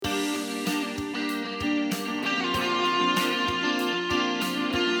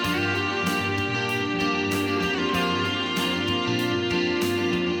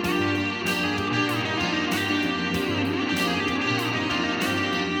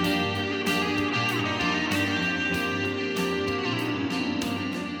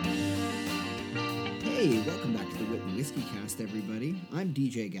everybody. I'm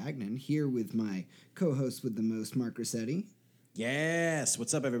DJ Gagnon, here with my co-host with the most, Mark Rossetti. Yes!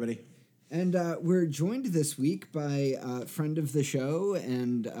 What's up, everybody? And we're joined this week by a friend of the show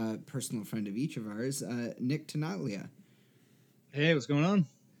and a personal friend of each of ours, Nick Tenaglia. Hey, what's going on?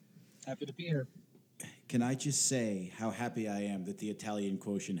 Happy to be here. Can I just say how happy I am that the Italian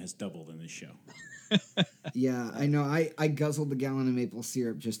quotient has doubled in this show? Yeah, I know. I guzzled a gallon of maple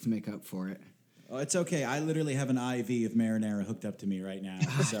syrup just to make up for it. Oh, it's okay. I literally have an IV of marinara hooked up to me right now,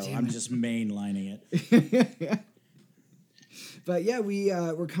 so I'm just mainlining it. But yeah,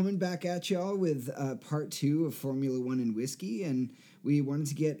 we're coming back at y'all with part 2 of Formula One and Whiskey, and we wanted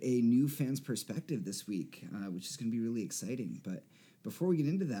to get a new fan's perspective this week, which is going to be really exciting. But before we get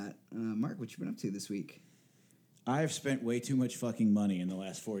into that, Mark, what you been up to this week? I've spent way too much fucking money in the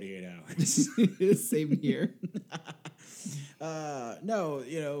last 48 hours. Same here. No,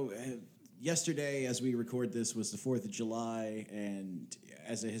 yesterday, as we record this, was the 4th of July, and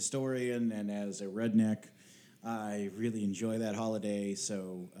as a historian and as a redneck, I really enjoy that holiday.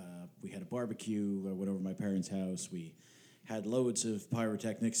 So we had a barbecue. I went over to my parents' house. We had loads of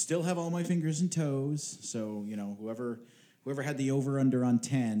pyrotechnics. Still have all my fingers and toes. So whoever had the over/under on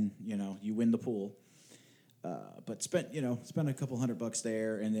 10, you win the pool. But spent a couple $100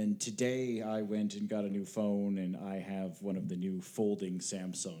 there, and then today I went and got a new phone, and I have one of the new folding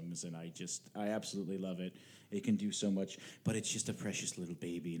Samsungs, and I absolutely love it. It can do so much, but it's just a precious little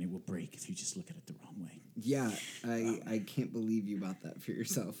baby, and it will break if you just look at it the wrong way. Yeah, I can't believe you bought that for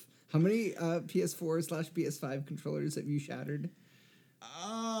yourself. How many PS4/PS5 controllers have you shattered?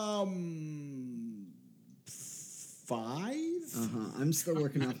 5? I'm still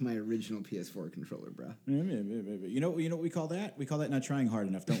working off my original PS4 controller, bro. You know what we call that? We call that not trying hard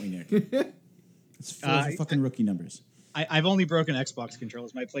enough, don't we, Nick? It's fucking rookie numbers. I've only broken Xbox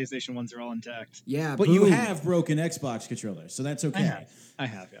controllers. My PlayStation ones are all intact. Yeah, but boom. you have broken Xbox controllers, so that's okay. I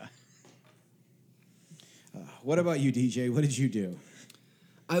have, yeah. What about you, DJ? What did you do?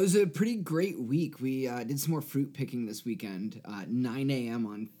 It was a pretty great week. We did some more fruit picking this weekend. 9 a.m.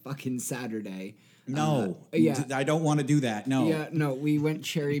 on fucking Saturday. No. Yeah. I don't want to do that. No. Yeah, no, we went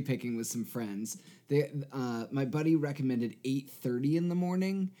cherry picking with some friends. My buddy recommended 8:30 in the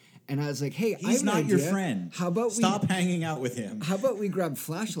morning, and I was like, hey, he's not your friend. How about Stop hanging out with him. How about we grab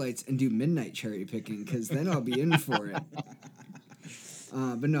flashlights and do midnight cherry picking, because then I'll be in for it.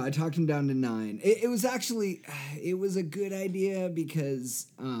 But no, I talked him down to 9. It was a good idea because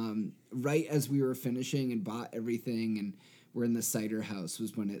right as we were finishing and bought everything and we're in the cider house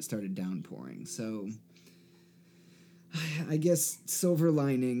was when it started downpouring. So I guess silver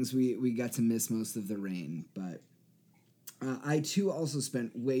linings, we got to miss most of the rain. But I too also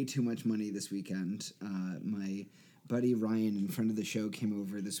spent way too much money this weekend. My buddy Ryan, in front of the show, came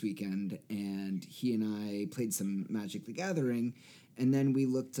over this weekend, and he and I played some Magic the Gathering, and then we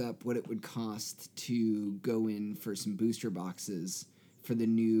looked up what it would cost to go in for some booster boxes for the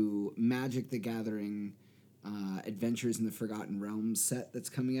new Magic the Gathering Adventures in the Forgotten Realms set that's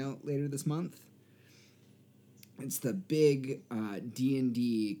coming out later this month. It's the big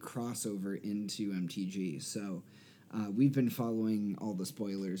D&D crossover into MTG, so we've been following all the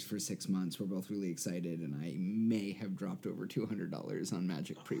spoilers for 6 months. We're both really excited, and I may have dropped over $200 on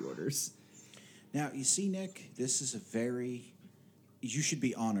Magic pre-orders. Now, you see, Nick, this is you should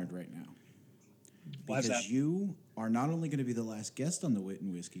be honored right now. Why is because that? You are not only going to be the last guest on the Wit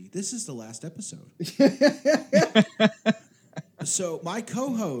and Whiskey, this is the last episode. So my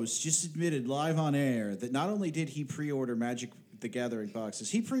co-host just admitted live on air that not only did he pre-order Magic the Gathering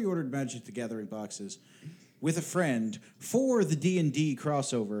boxes, he pre-ordered Magic the Gathering boxes with a friend for the D&D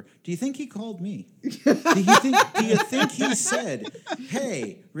crossover. Do you think he called me? Do you think he said,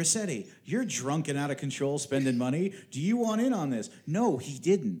 hey, Rossetti, you're drunk and out of control spending money. Do you want in on this? No, he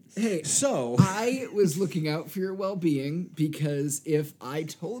didn't. Hey, so I was looking out for your well-being, because if I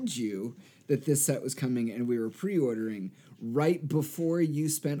told you that this set was coming and we were pre-ordering right before you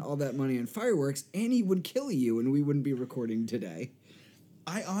spent all that money on fireworks, Annie would kill you and we wouldn't be recording today.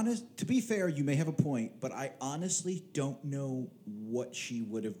 To be fair, you may have a point, but I honestly don't know what she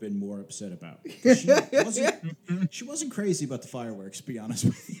would have been more upset about. She wasn't crazy about the fireworks, to be honest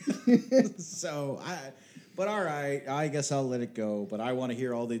with you. But all right, I guess I'll let it go. But I want to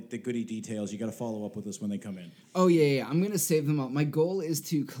hear all the goody details. You got to follow up with us when they come in. Oh, yeah. I'm going to save them all. My goal is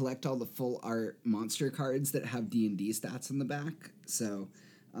to collect all the full art monster cards that have D&D stats on the back. So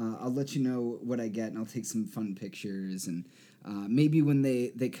I'll let you know what I get, and I'll take some fun pictures, and maybe when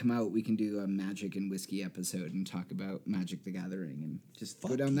they come out, we can do a Magic and Whiskey episode and talk about Magic the Gathering and just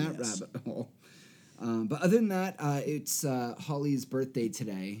go down that rabbit hole. But other than that, it's Holly's birthday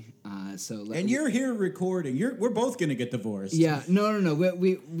today. And you're here recording. We're both going to get divorced. Yeah, no.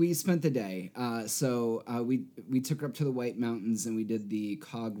 We spent the day. We took her up to the White Mountains and we did the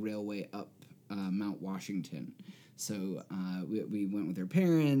Cog Railway up Mount Washington. So we went with her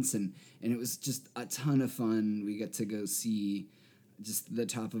parents and it was just a ton of fun. We got to go see just the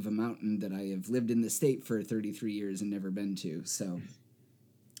top of a mountain that I have lived in the state for 33 years and never been to. So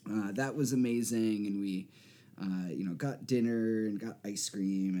that was amazing, and we got dinner and got ice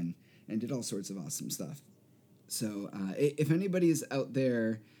cream and did all sorts of awesome stuff. So if anybody's out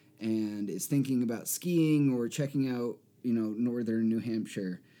there and is thinking about skiing or checking out northern New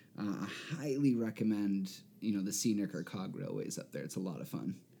Hampshire, I highly recommend the scenic or Cog Railways up there. It's a lot of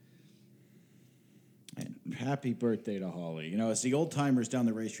fun. And happy birthday to Holly. As the old timers down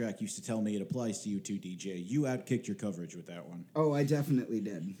the racetrack used to tell me, it applies to you too, DJ. You outkicked your coverage with that one. Oh, I definitely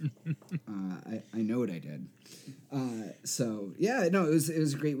did. I know what I did. It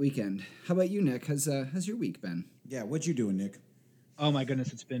was a great weekend. How about you, Nick? How's your week been? Yeah, what you doing, Nick? Oh my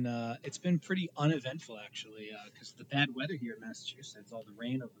goodness, it's been pretty uneventful actually, because the bad weather here in Massachusetts, all the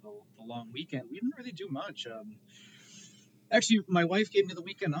rain over the long weekend. We didn't really do much. Actually, my wife gave me the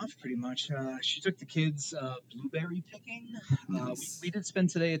weekend off pretty much. She took the kids blueberry picking. Nice. We did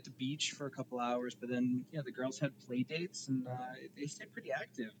spend today at the beach for a couple hours, but then the girls had play dates and they stayed pretty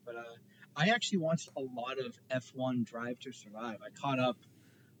active. But I actually watched a lot of F1 Drive to Survive. I caught up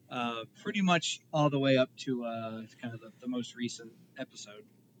pretty much all the way up to kind of the most recent episode.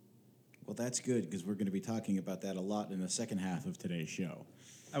 Well, that's good because we're going to be talking about that a lot in the second half of today's show.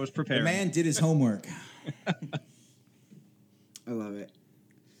 I was prepared. The man did his homework. I love it.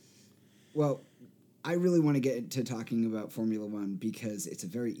 Well, I really want to get into talking about Formula One because it's a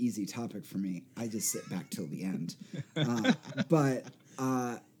very easy topic for me. I just sit back till the end. But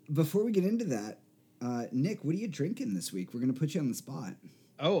before we get into that, Nick, what are you drinking this week? We're going to put you on the spot.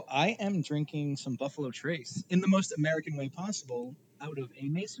 Oh, I am drinking some Buffalo Trace in the most American way possible out of a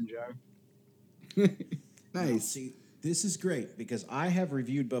mason jar. Nice. Now, see, this is great because I have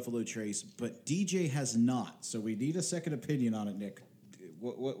reviewed Buffalo Trace, but DJ has not. So we need a second opinion on it, Nick.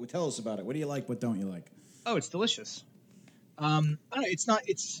 What tell us about it? What do you like? What don't you like? Oh, it's delicious. I don't know. It's not.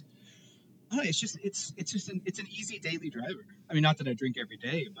 It's an easy daily driver. I mean, not that I drink every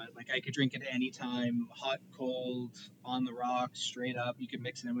day, but like I could drink it any time, hot, cold, on the rocks, straight up. You can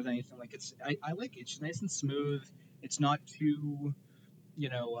mix it in with anything. Like I like it. It's nice and smooth. It's not too,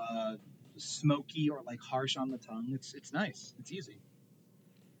 smoky or like harsh on the tongue. It's nice. It's easy.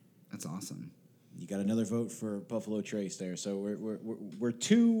 That's awesome. You got another vote for Buffalo Trace there. So we're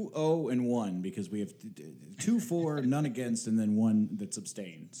 2-0-1 because we have 2 for, none against, and then 1 that's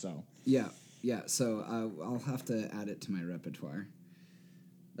abstained. So Yeah. So I'll have to add it to my repertoire.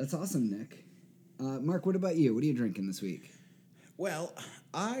 That's awesome, Nick. Mark, what about you? What are you drinking this week? Well,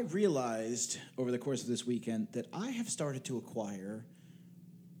 I realized over the course of this weekend that I have started to acquire,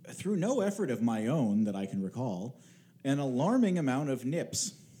 through no effort of my own that I can recall, an alarming amount of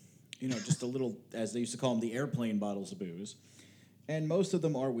nips. Just a little, as they used to call them, the airplane bottles of booze. And most of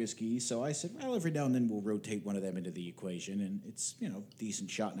them are whiskey, so I said, well, every now and then we'll rotate one of them into the equation, and it's, decent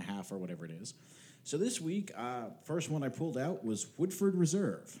shot and a half or whatever it is. So this week, first one I pulled out was Woodford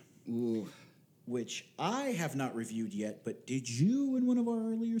Reserve. Ooh. Which I have not reviewed yet, but did you in one of our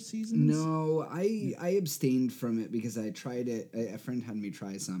earlier seasons? No, I abstained from it because I tried it. A friend had me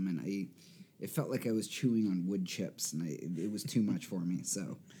try some, and it felt like I was chewing on wood chips, and it was too much for me.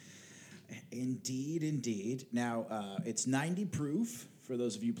 So, indeed. Now it's 90 proof for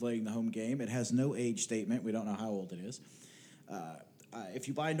those of you playing the home game. It has no age statement. We don't know how old it is. If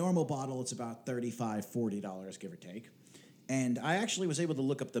you buy a normal bottle, it's about $35, $40, give or take. And I actually was able to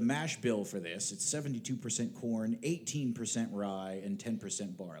look up the mash bill for this. It's 72% corn, 18% rye, and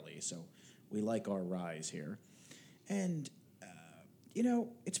 10% barley. So we like our ryes here. And,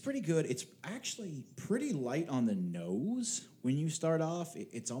 it's pretty good. It's actually pretty light on the nose when you start off.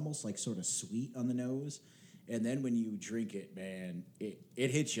 It's almost like sort of sweet on the nose. And then when you drink it, man,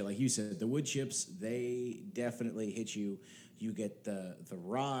 it hits you. Like you said, the wood chips, they definitely hit you. You get the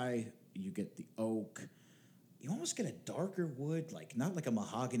rye, you get the oak. You almost get a darker wood, like not like a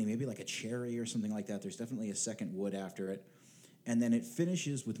mahogany, maybe like a cherry or something like that. There's definitely a second wood after it. And then it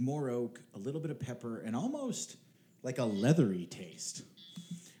finishes with more oak, a little bit of pepper, and almost like a leathery taste,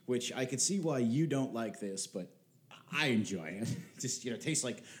 which I could see why you don't like this, but I enjoy it. Just, tastes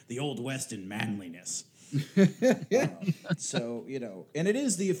like the Old West in manliness. So, and it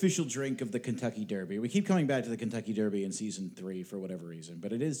is the official drink of the Kentucky Derby. We keep coming back to the Kentucky Derby in season 3 for whatever reason,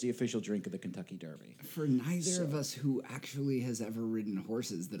 but it is the official drink of the Kentucky Derby. For neither of us who actually has ever ridden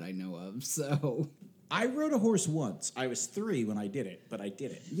horses that I know of, so... I rode a horse once. I was 3 when I did it, but I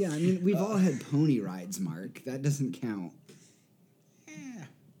did it. Yeah, I mean, we've all had pony rides, Mark. That doesn't count.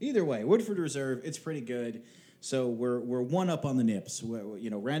 Either way, Woodford Reserve, it's pretty good. So we're one up on the nips.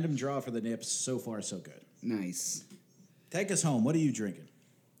 Random draw for the nips. So far, so good. Nice. Take us home. What are you drinking?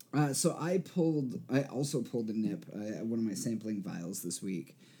 So I also pulled a nip, one of my sampling vials this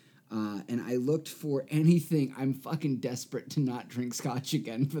week. And I looked for anything. I'm fucking desperate to not drink scotch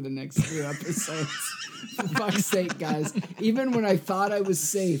again for the next 3 episodes. For fuck's sake, guys. Even when I thought I was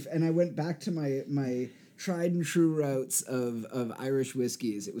safe and I went back to my tried and true routes of Irish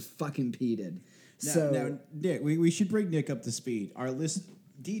whiskeys, it was fucking peated. Now, Nick, we should bring Nick up to speed. Our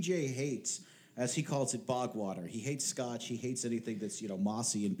DJ hates, as he calls it, bog water. He hates scotch. He hates anything that's,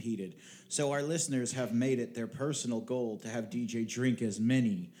 mossy and peated. So our listeners have made it their personal goal to have DJ drink as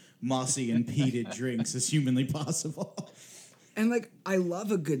many mossy and peated drinks as humanly possible. And, I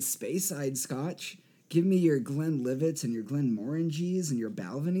love a good Speyside scotch. Give me your Glenlivets and your Glenmorangies and your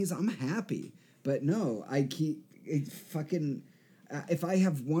Balvanys. I'm happy. But no, I keep fucking... if I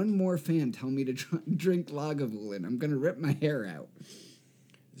have one more fan tell me to drink Lagavulin, I'm going to rip my hair out.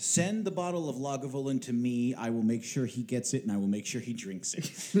 Send the bottle of Lagavulin to me. I will make sure he gets it, and I will make sure he drinks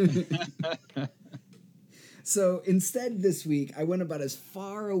it. So instead this week, I went about as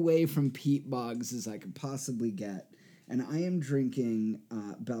far away from peat bogs as I could possibly get. And I am drinking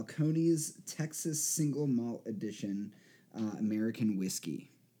Balcones Texas Single Malt Edition American Whiskey.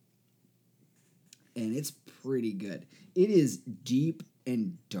 And it's pretty good. It is deep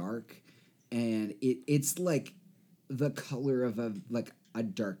and dark, and it's like the color of a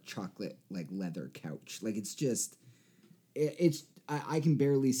dark chocolate leather couch. It's just I can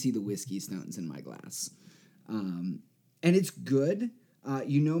barely see the whiskey stones in my glass, and it's good.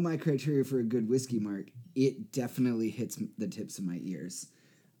 My criteria for a good whiskey, Mark. It definitely hits the tips of my ears.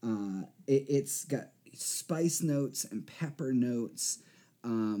 It's got spice notes and pepper notes.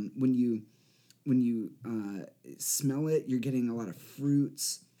 When you smell it, you're getting a lot of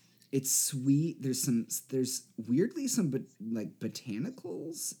fruits. It's sweet. There's weirdly some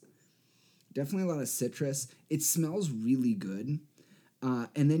botanicals. Definitely a lot of citrus. It smells really good.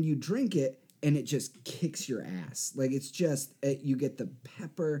 And then you drink it, and it just kicks your ass. It's just you get the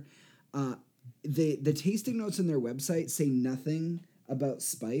pepper. The tasting notes on their website say nothing about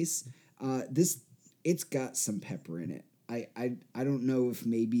spice. It's got some pepper in it. I don't know if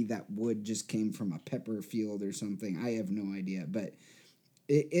maybe that wood just came from a pepper field or something. I have no idea, but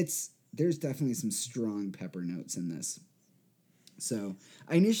there's definitely some strong pepper notes in this. So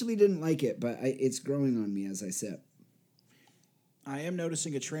I initially didn't like it, but it's growing on me as I sip. I am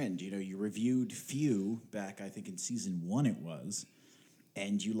noticing a trend. You reviewed Few back, I think in season 1 it was,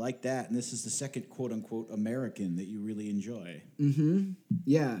 and you like that, and this is the second quote-unquote American that you really enjoy. Mm-hmm.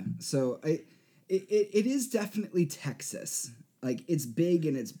 Yeah, so It is definitely Texas. It's big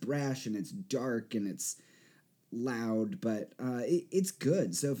and it's brash and it's dark and it's loud, but it's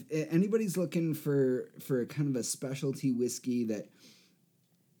good. So if anybody's looking for kind of a specialty whiskey that,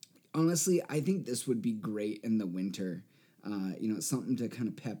 honestly, I think this would be great in the winter. Something to kind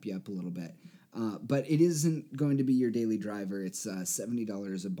of pep you up a little bit. But it isn't going to be your daily driver. It's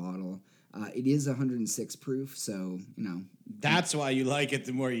 $70 a bottle. It is 106 proof, so, That's why you like it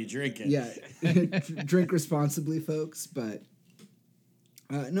the more you drink it. Yeah, drink responsibly, folks, but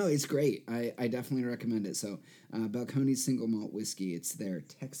no, it's great. I definitely recommend it. So, Balcones Single Malt Whiskey, it's their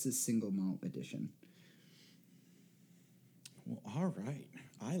Texas Single Malt Edition. Well, all right.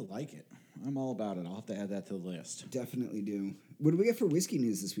 I like it. I'm all about it. I'll have to add that to the list. Definitely do. What do we get for whiskey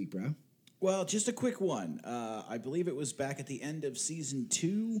news this week, bro? Well, just a quick one. I believe it was back at the end of season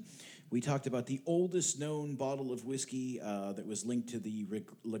 2. We talked about the oldest known bottle of whiskey that was linked to the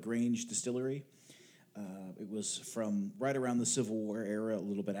LaGrange distillery. It was from right around the Civil War era, a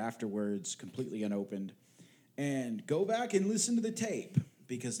little bit afterwards, completely unopened. And go back and listen to the tape,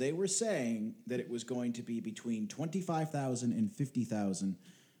 because they were saying that it was going to be between $25,000 and $50,000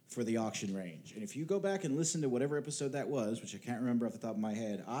 for the auction range. And if you go back and listen to whatever episode that was, which I can't remember off the top of my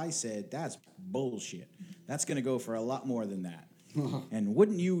head, I said, that's bullshit. That's going to go for a lot more than that. And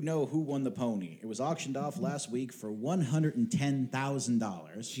wouldn't you know who won the pony? It was auctioned off last week for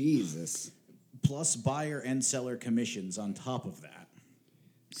 $110,000. Jesus. Plus buyer and seller commissions on top of that.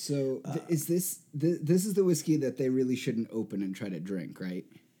 So is this is the whiskey that they really shouldn't open and try to drink, right?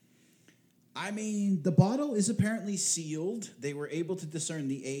 I mean, the bottle is apparently sealed. They were able to discern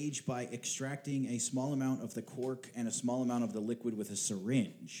the age by extracting a small amount of the cork and a small amount of the liquid with a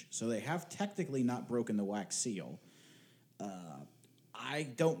syringe. So they have technically not broken the wax seal. I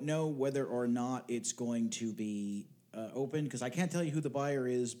don't know whether or not it's going to be open because I can't tell you who the buyer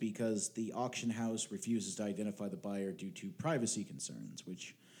is because the auction house refuses to identify the buyer due to privacy concerns,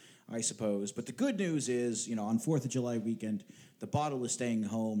 which I suppose. But the good news is, on 4th of July weekend, the bottle is staying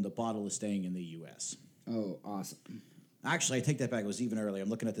home. The bottle is staying in the U.S. Oh, awesome. Actually, I take that back. It was even earlier. I'm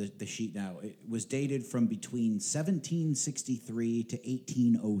looking at the sheet now. It was dated from between 1763 to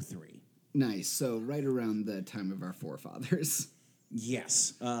 1803. Nice. So right around the time of our forefathers.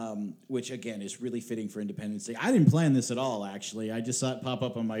 Yes, which again is really fitting for Independence Day. I didn't plan this at all, actually. I just saw it pop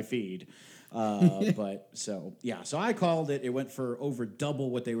up on my feed. But so I called it. It went for over double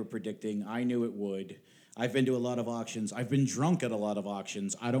what they were predicting. I knew it would. I've been to a lot of auctions. I've been drunk at a lot of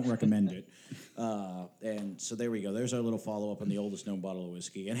auctions. I don't recommend it. And so there we go. There's our little follow up on the oldest known bottle of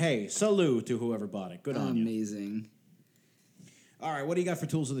whiskey. And hey, salute to whoever bought it. Good on you. Amazing. All right, what do you got for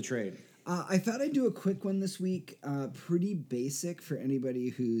tools of the trade? I thought I'd do a quick one this week. Pretty basic for anybody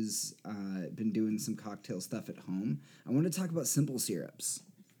who's been doing some cocktail stuff at home. I want to talk about simple syrups.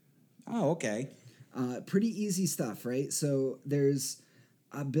 Oh, okay. Pretty easy stuff, right? So there's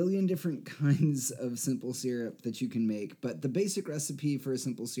a billion different kinds of simple syrup that you can make, but the basic recipe for a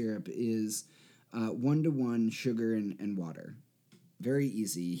simple syrup is 1-to-1 sugar and water. Very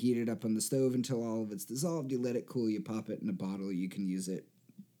easy. You heat it up on the stove until all of it's dissolved. You let it cool. You pop it in a bottle. You can use it.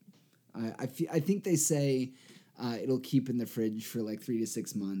 I think they say it'll keep in the fridge for like 3 to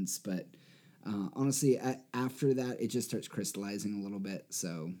 6 months, but honestly, after that, it just starts crystallizing a little bit.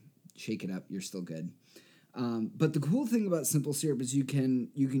 So shake it up, you're still good. But the cool thing about simple syrup is you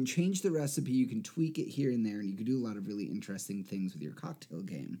can change the recipe, you can tweak it here and there, and you can do a lot of really interesting things with your cocktail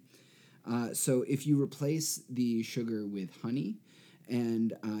game. So if you replace the sugar with honey,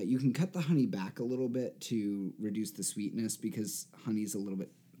 and you can cut the honey back a little bit to reduce the sweetness because honey's a little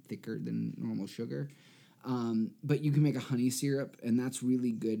bit thicker than normal sugar. But you can make a honey syrup, and that's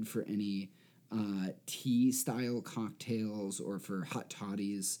really good for any tea-style cocktails or for hot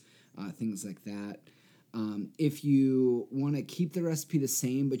toddies, things like that. If you want to keep the recipe the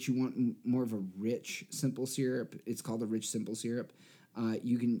same, but you want more of a rich simple syrup, it's called a rich simple syrup.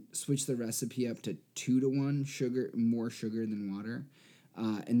 You can switch the recipe up to 2-to-1 sugar, more sugar than water.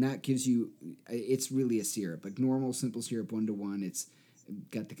 And that gives you, it's really a syrup. Like normal simple syrup, 1-to-1, it's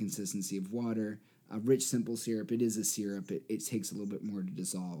got the consistency of water. Rich simple syrup, it is a syrup. It takes a little bit more to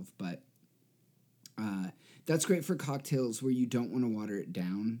dissolve, but that's great for cocktails where you don't want to water it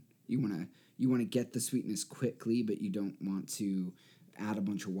down. You want to get the sweetness quickly, but you don't want to add a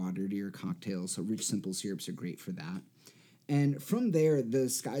bunch of water to your cocktail. So rich simple syrups are great for that. And from there, the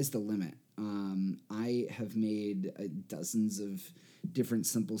sky's the limit. I have made dozens of different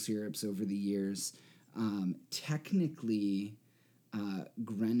simple syrups over the years. Technically,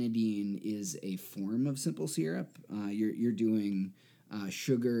 grenadine is a form of simple syrup. You're doing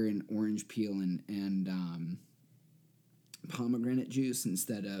sugar and orange peel and pomegranate juice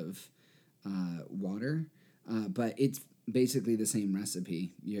instead of water, but it's basically the same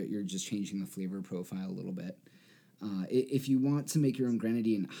recipe. You're just changing the flavor profile a little bit. If you want to make your own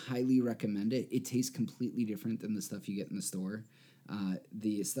grenadine, highly recommend it. It tastes completely different than the stuff you get in the store.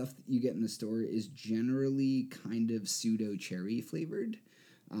 The stuff that you get in the store is generally kind of pseudo cherry flavored,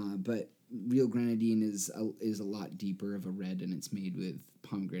 but real grenadine is a lot deeper of a red, and it's made with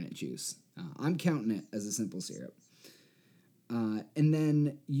pomegranate juice. I'm counting it as a simple syrup. And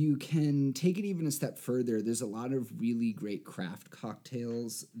then you can take it even a step further. There's a lot of really great craft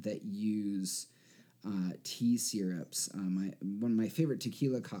cocktails that use tea syrups. One of my favorite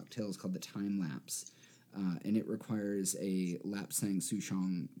tequila cocktails called the Time Lapse, and it requires a Lapsang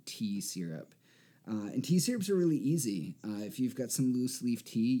Souchong tea syrup. And tea syrups are really easy. If you've got some loose leaf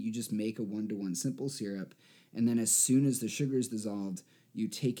tea, you just make a 1-to-1 simple syrup, and then as soon as the sugar is dissolved, you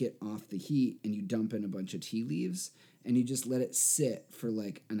take it off the heat and you dump in a bunch of tea leaves, and you just let it sit for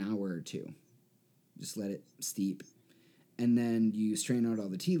like an hour or two. Just let it steep. And then you strain out all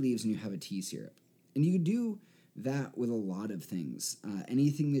the tea leaves and you have a tea syrup. And you can do that with a lot of things.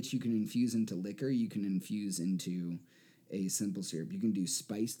 Anything that you can infuse into liquor, you can infuse into a simple syrup. You can do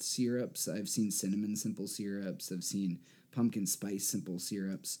spiced syrups. I've seen cinnamon simple syrups. I've seen pumpkin spice simple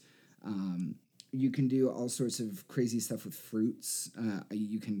syrups. You can do all sorts of crazy stuff with fruits.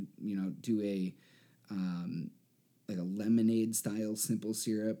 You can, do a like a lemonade style simple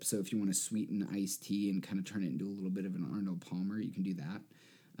syrup. So if you want to sweeten iced tea and kind of turn it into a little bit of an Arnold Palmer, you can do that.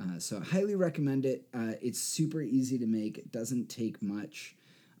 So I highly recommend it. It's super easy to make. It doesn't take much.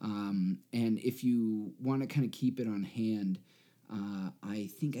 And if you want to kind of keep it on hand, I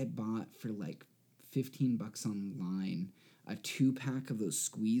think I bought for like $15 online a 2-pack of those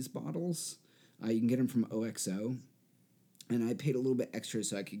squeeze bottles. You can get them from OXO. And I paid a little bit extra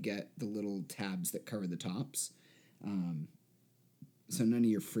so I could get the little tabs that cover the tops. So none of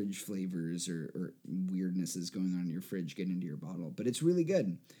your fridge flavors or weirdnesses going on in your fridge get into your bottle. But it's really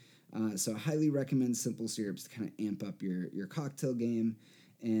good. So I highly recommend simple syrups to kind of amp up your cocktail game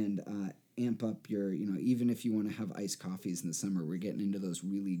and amp up your, even if you want to have iced coffees in the summer, we're getting into those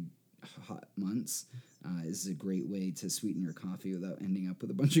really hot months. This is a great way to sweeten your coffee without ending up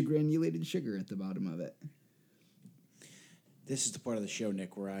with a bunch of granulated sugar at the bottom of it. This is the part of the show,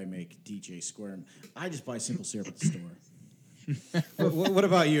 Nick, where I make DJ squirm. I just buy simple syrup at the store. What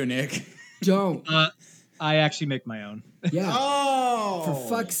about you, Nick? Don't. I actually make my own. Yeah. Oh!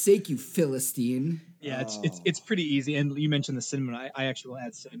 For fuck's sake, you Philistine. Yeah, it's pretty easy. And you mentioned the cinnamon. I actually will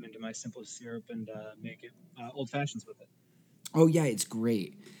add cinnamon to my simple syrup and make it old fashions with it. Oh, yeah, it's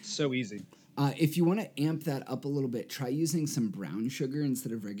great. So easy. If you want to amp that up a little bit, try using some brown sugar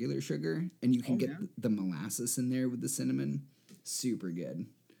instead of regular sugar, and you can get the molasses in there with the cinnamon. Super good.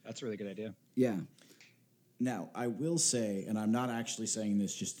 That's a really good idea. Yeah. Now, I will say, and I'm not actually saying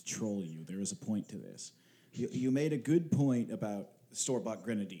this just to troll you, there is a point to this. You made a good point about store-bought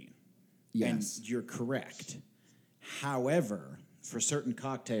grenadine. Yes. And you're correct. However, for certain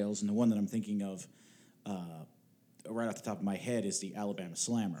cocktails, and the one that I'm thinking of right off the top of my head is the Alabama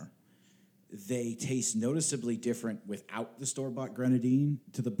Slammer, they taste noticeably different without the store-bought grenadine,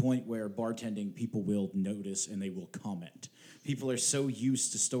 to the point where bartending people will notice and they will comment. People are so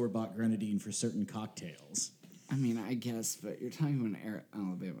used to store-bought grenadine for certain cocktails. I mean, I guess, but you're talking about an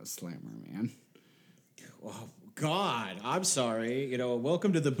Alabama Slammer, man. Oh, God, I'm sorry.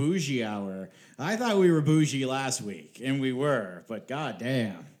 Welcome to the bougie hour. I thought we were bougie last week, and we were, but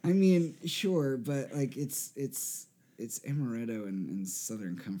goddamn. I mean, sure, but like it's amaretto and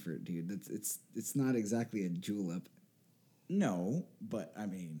Southern Comfort, dude. It's not exactly a julep. No, but I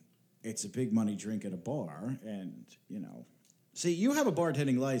mean, it's a big money drink at a bar, and See, you have a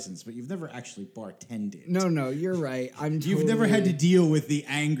bartending license, but you've never actually bartended. No, you're right. You've never had to deal with the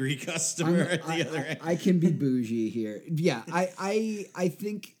angry customer at the other end. I can be bougie here. Yeah, I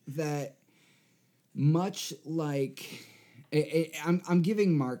think that much like I'm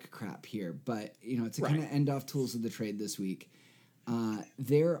giving Mark crap here, but to kind of end off tools of the trade this week,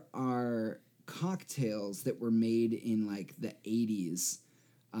 there are cocktails that were made in like the 80s.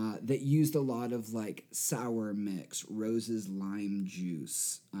 That used a lot of like sour mix, roses, lime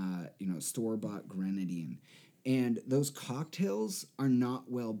juice, store-bought grenadine. And those cocktails are not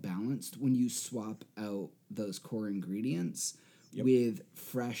well balanced when you swap out those core ingredients with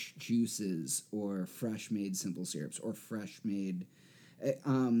fresh juices or fresh made simple syrups or fresh made.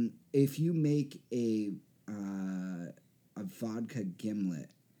 If you make a vodka gimlet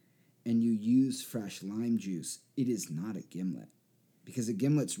and you use fresh lime juice, it is not a gimlet. Because a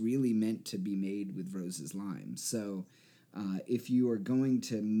gimlet's really meant to be made with Rose's lime. So if you are going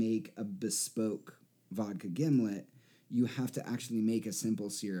to make a bespoke vodka gimlet, you have to actually make a simple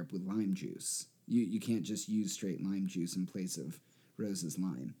syrup with lime juice. You can't just use straight lime juice in place of Rose's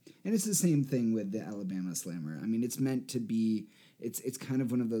lime. And it's the same thing with the Alabama Slammer. I mean, it's meant to be, it's kind of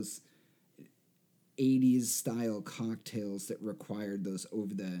one of those 80s style cocktails that required those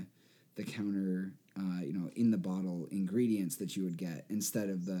over-the-counter in the bottle ingredients that you would get instead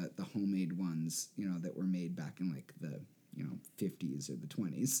of the homemade ones, that were made back in like the 50s or the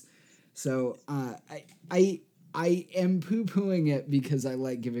 20s. So I am poo-pooing it because I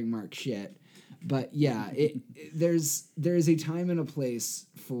like giving Mark shit. But yeah, there is a time and a place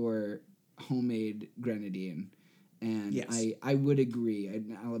for homemade grenadine. And yes. I would agree.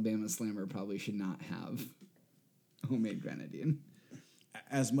 An Alabama Slammer probably should not have homemade grenadine.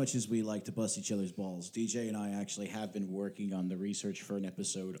 As much as we like to bust each other's balls, DJ and I actually have been working on the research for an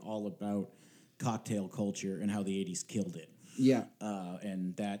episode all about cocktail culture and how the 80s killed it. Yeah.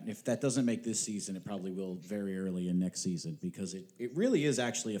 And that if that doesn't make this season, it probably will very early in next season, because it really is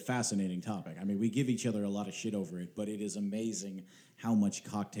actually a fascinating topic. I mean, we give each other a lot of shit over it, but it is amazing how much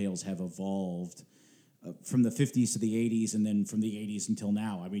cocktails have evolved from the 50s to the 80s, and then from the 80s until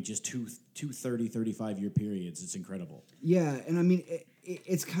now. I mean, just two 30, 35-year periods. It's incredible. Yeah, and I mean,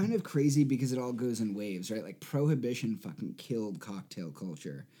 it's kind of crazy because it all goes in waves, right? Like, Prohibition fucking killed cocktail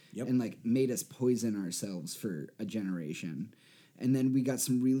culture. Yep. And, like, made us poison ourselves for a generation. And then we got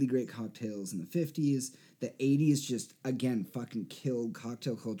some really great cocktails in the 50s. The 80s just, again, fucking killed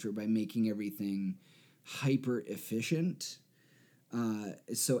cocktail culture by making everything hyper efficient.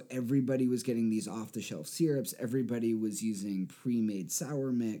 So everybody was getting these off-the-shelf syrups. Everybody was using pre-made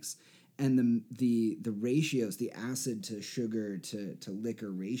sour mix, and the ratios, the acid to sugar to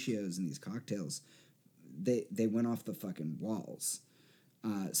liquor ratios in these cocktails, they went off the fucking walls.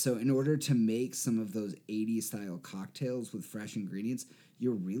 So in order to make some of those 80s style cocktails with fresh ingredients,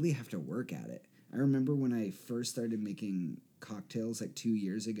 you really have to work at it. I remember when I first started making cocktails like 2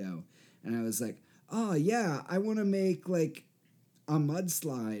 years ago, and I was like, oh yeah, I want to make like a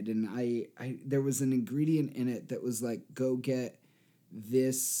mudslide, and I there was an ingredient in it that was like, go get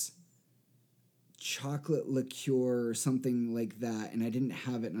this chocolate liqueur or something like that, and I didn't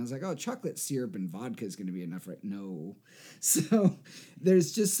have it, and I was like, oh, chocolate syrup and vodka is going to be enough, right? No. So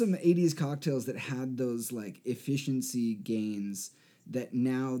there's just some 80s cocktails that had those like efficiency gains that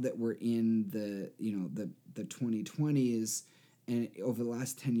now that we're in the, you know, the 2020s, and over the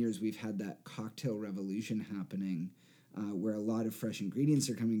last 10 years we've had that cocktail revolution happening, where a lot of fresh ingredients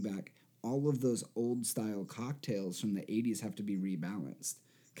are coming back. All of those old style cocktails from the 80s have to be rebalanced,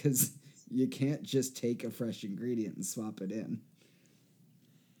 because you can't just take a fresh ingredient and swap it in.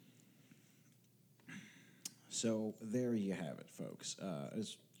 So there you have it, folks.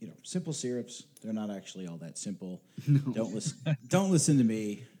 As you know, simple syrups, they're not actually all that simple. No. Don't listen to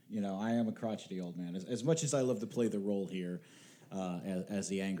me. You know, I am a crotchety old man. As much as I love to play the role here as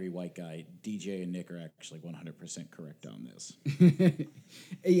the angry white guy, DJ and Nick are actually 100% correct on this.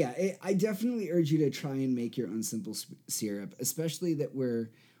 Yeah, I definitely urge you to try and make your own simple syrup, especially that we're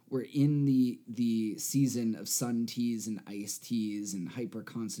in the season of sun teas and iced teas and hyper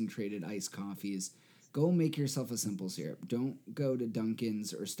concentrated iced coffees. Go make yourself a simple syrup. Don't go to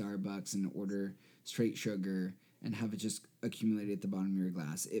Dunkin's or Starbucks and order straight sugar and have it just accumulate at the bottom of your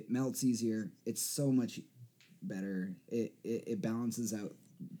glass. It melts easier. It's so much better. It balances out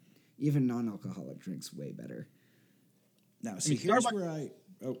even non-alcoholic drinks way better. Now, see, here's where I...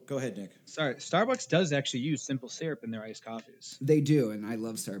 Oh, go ahead, Nick. Sorry, Starbucks does actually use simple syrup in their iced coffees. They do, and I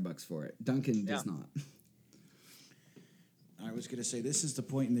love Starbucks for it. Dunkin' does not. I was going to say, this is the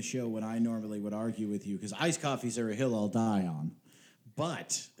point in the show when I normally would argue with you, because iced coffees are a hill I'll die on.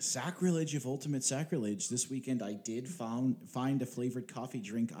 But sacrilege of ultimate sacrilege, this weekend I did find a flavored coffee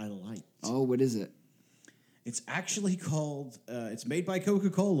drink I liked. Oh, what is it? It's actually called, it's made by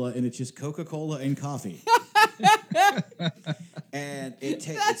Coca-Cola, and it's just Coca-Cola and coffee. And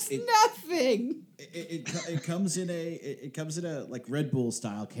that's nothing. It comes in a like Red Bull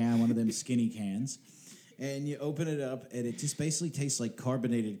style can, one of them skinny cans, and you open it up, and it just basically tastes like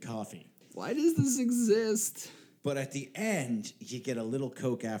carbonated coffee. Why does this exist? But at the end, you get a little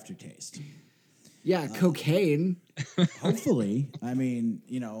Coke aftertaste. Yeah, cocaine. Hopefully. I mean,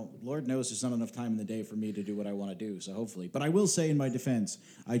 you know, Lord knows there's not enough time in the day for me to do what I want to do, so hopefully. But I will say in my defense,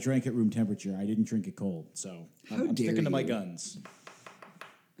 I drank at room temperature. I didn't drink it cold, so I'm sticking to my guns.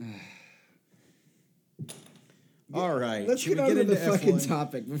 All right. Let's get on to the fucking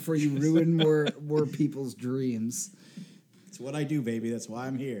topic before you ruin more people's dreams. It's what I do, baby. That's why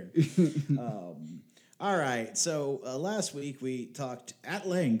I'm here. All right, so last week we talked at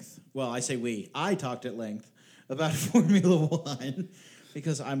length, well, I say we, I talked at length about Formula One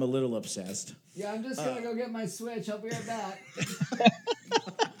because I'm a little obsessed. Yeah, I'm just going to go get my Switch. I'll be right back.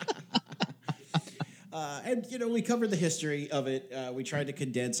 And, you know, we covered the history of it. We tried to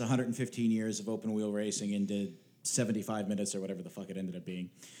condense 115 years of open wheel racing into 75 minutes or whatever the fuck it ended up being.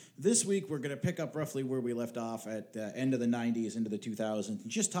 This week, we're going to pick up roughly where we left off at the end of the 90s into the 2000s and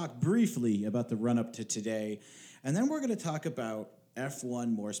just talk briefly about the run-up to today. And then we're going to talk about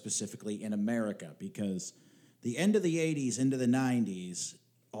F1 more specifically in America, because the end of the 80s into the 90s,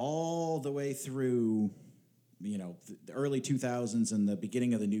 all the way through, you know, the early 2000s and the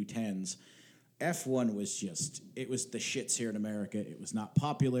beginning of the new 10s, F1 was just, it was the shits here in America. It was not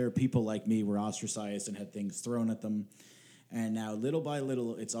popular. People like me were ostracized and had things thrown at them. And now, little by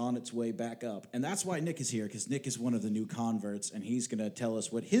little, it's on its way back up. And that's why Nick is here, because Nick is one of the new converts, and he's going to tell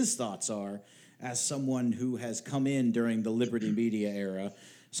us what his thoughts are as someone who has come in during the Liberty Media era.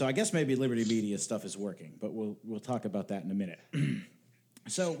 So I guess maybe Liberty Media stuff is working, but we'll talk about that in a minute.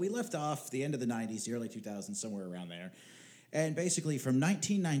 So we left off the end of the 90s, the early 2000s, somewhere around there. And basically from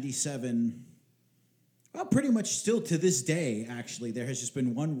 1997... well, pretty much still to this day, actually, there has just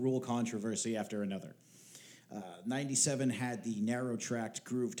been one rule controversy after another. 97 had the narrow-tracked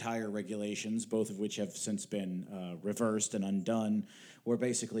groove tire regulations, both of which have since been reversed and undone, where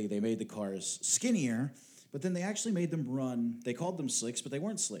basically they made the cars skinnier, but then they actually made them run, they called them slicks, but they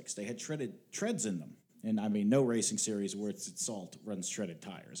weren't slicks. They had treads in them. And, I mean, no racing series worth its salt runs treaded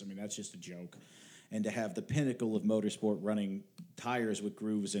tires. I mean, that's just a joke. And to have the pinnacle of motorsport running tires with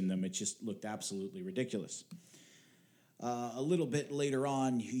grooves in them, it just looked absolutely ridiculous. A little bit later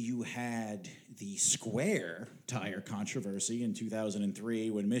on, you had the square tire controversy in 2003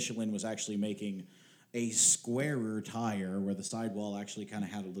 when Michelin was actually making a squarer tire where the sidewall actually kind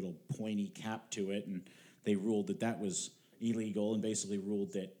of had a little pointy cap to it, and they ruled that that was illegal and basically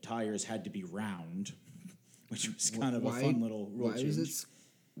ruled that tires had to be round, which was kind of a fun little rule change.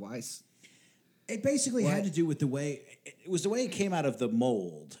 It basically had to do with the way it came out of the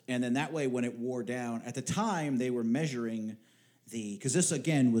mold, and then that way when it wore down, at the time they were measuring because this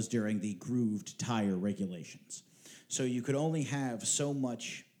again was during the grooved tire regulations, so you could only have so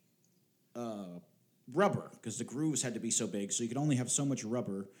much rubber because the grooves had to be so big, so you could only have so much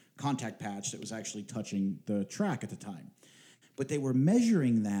rubber contact patch that was actually touching the track at the time. But they were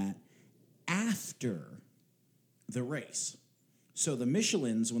measuring that after the race. So the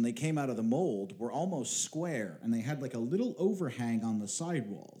Michelins, when they came out of the mold, were almost square, and they had like a little overhang on the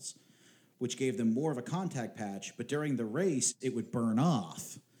sidewalls, which gave them more of a contact patch, but during the race, it would burn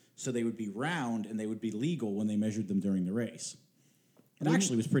off. So they would be round, and they would be legal when they measured them during the race. It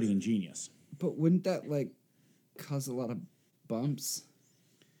actually was pretty ingenious. But wouldn't that, cause a lot of bumps?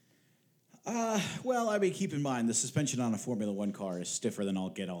 Well, I mean, keep in mind, the suspension on a Formula One car is stiffer than all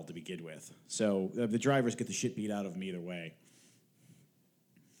get all to begin with. So the drivers get the shit beat out of them either way.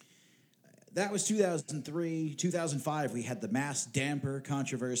 That was 2003. 2005, we had the mass damper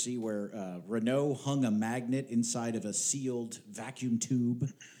controversy where Renault hung a magnet inside of a sealed vacuum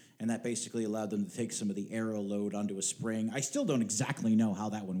tube, and that basically allowed them to take some of the aero load onto a spring. I still don't exactly know how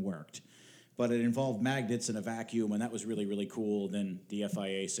that one worked, but it involved magnets and a vacuum, and that was really, really cool. Then the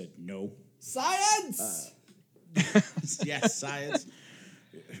FIA said no. Science! Yes, science.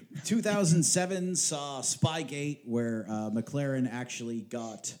 2007 saw Spygate, where McLaren actually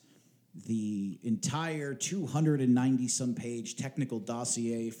got the entire 290-some page technical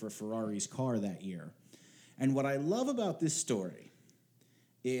dossier for Ferrari's car that year. And what I love about this story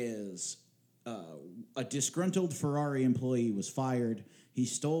is a disgruntled Ferrari employee was fired. He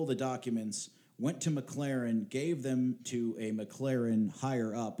stole the documents, went to McLaren, gave them to a McLaren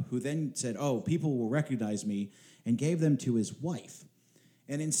higher up, who then said, oh, people will recognize me, and gave them to his wife.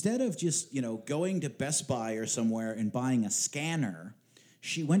 And instead of just, going to Best Buy or somewhere and buying a scanner,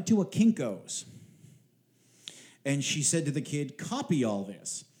 she went to a Kinko's. And she said to the kid, copy all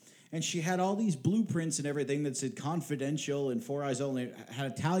this. And she had all these blueprints and everything that said confidential and 4 eyes only,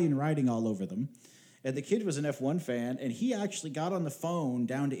 had Italian writing all over them. And the kid was an F1 fan, and he actually got on the phone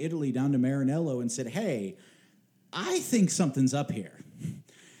down to Italy, down to Maranello, and said, hey, I think something's up here.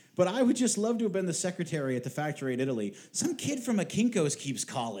 But I would just love to have been the secretary at the factory in Italy. Some kid from a Kinko's keeps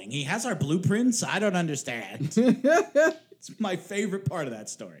calling. He has our blueprints? I don't understand. It's my favorite part of that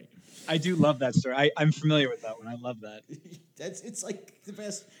story. I do love that story. I'm familiar with that one. I love that. It's like the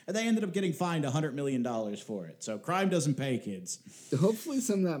best. And they ended up getting fined $100 million for it. So crime doesn't pay, kids. Hopefully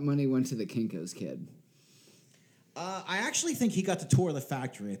some of that money went to the Kinko's kid. I actually think he got to tour the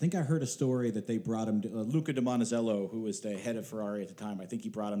factory. I think I heard a story that they brought him to Luca de Monticello, who was the head of Ferrari at the time. I think he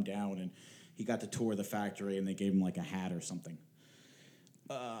brought him down, and he got to tour the factory, and they gave him like a hat or something.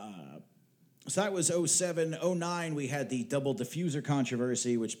 So that was 07. 09, we had the double diffuser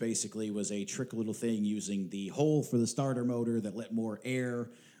controversy, which basically was a trick little thing using the hole for the starter motor that let more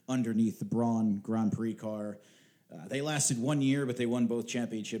air underneath the Braun Grand Prix car. They lasted 1 year, but they won both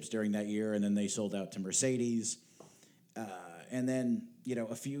championships during that year, and then they sold out to Mercedes. And then,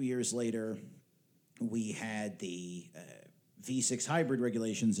 a few years later, we had the V6 hybrid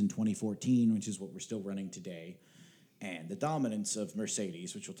regulations in 2014, which is what we're still running today, and the dominance of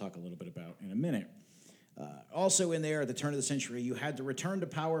Mercedes, which we'll talk a little bit about in a minute. Also in there, at the turn of the century, you had the return to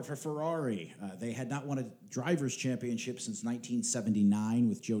power for Ferrari. They had not won a drivers' championship since 1979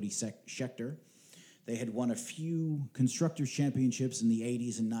 with Jody Scheckter. They had won a few constructors' championships in the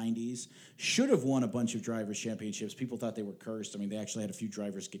 80s and 90s. Should have won a bunch of drivers' championships. People thought they were cursed. I mean, they actually had a few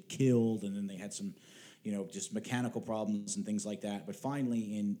drivers get killed, and then they had some, just mechanical problems and things like that. But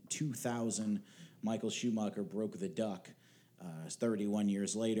finally, in 2000, Michael Schumacher broke the duck 31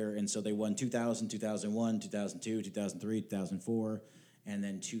 years later, and so they won 2000, 2001, 2002, 2003, 2004, and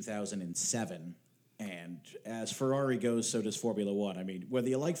then 2007. And as Ferrari goes, so does Formula One. I mean, whether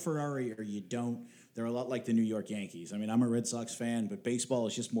you like Ferrari or you don't, they're a lot like the New York Yankees. I mean, I'm a Red Sox fan, but baseball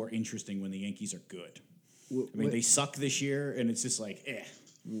is just more interesting when the Yankees are good. I mean, they suck this year, and it's just like, eh.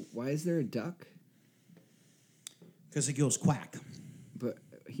 Why is there a duck? Because it goes quack. But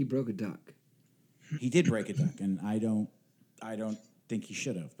he broke a duck. He did break a duck, and I don't think he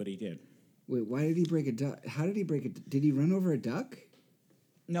should have, but he did. Wait, why did he break a duck? How did he break it? Did he run over a duck?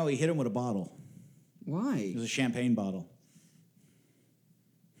 No, he hit him with a bottle. Why? It was a champagne bottle.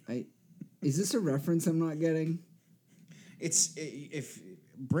 Is this a reference I'm not getting? if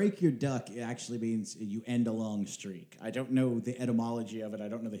break your duck, it actually means you end a long streak. I don't know the etymology of it. I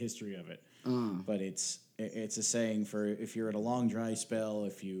don't know the history of it. But it's a saying for if you're in a long dry spell,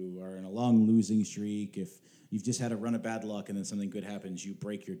 if you are in a long losing streak, if you've just had a run of bad luck and then something good happens, you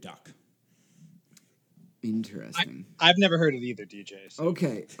break your duck. Interesting. I've never heard of either, DJ. So.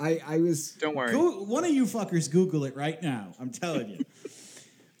 Okay, I was. Don't worry. One of you fuckers Google it right now. I'm telling you.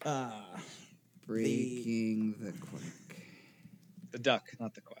 Breaking the quack. The duck,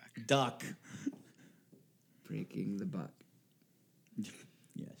 not the quack. Duck. Breaking the buck.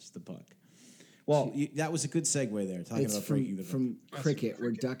 Yes, the buck. Well, that was a good segue there, talking It's about breaking the buck. from cricket,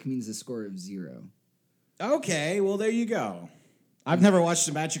 where duck means a score of 0. Okay, well, there you go. I've never watched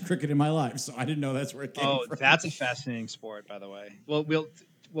a match of cricket in my life, so I didn't know that's where it came from. Oh, that's a fascinating sport, by the way. Well,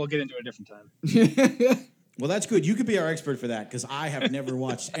 we'll get into it a different time. Well, that's good. You could be our expert for that, because I have never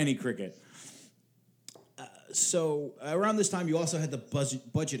watched any cricket. So around this time, you also had the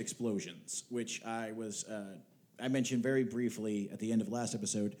budget explosions, which I mentioned very briefly at the end of last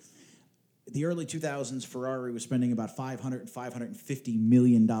episode. The early 2000s, Ferrari was spending about $500 and $550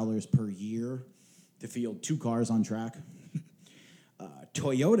 million per year to field 2 cars on track.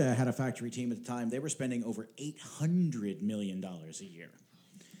 Toyota had a factory team at the time. They were spending over $800 million a year.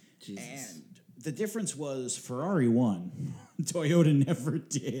 Jesus. And the difference was Ferrari won. Toyota never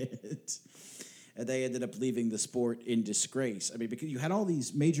did. And they ended up leaving the sport in disgrace. I mean, because you had all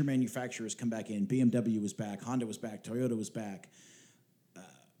these major manufacturers come back in. BMW was back, Honda was back, Toyota was back.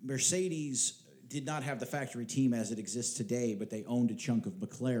 Mercedes did not have the factory team as it exists today, but they owned a chunk of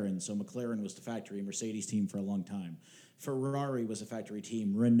McLaren. So McLaren was the factory Mercedes team for a long time. Ferrari was a factory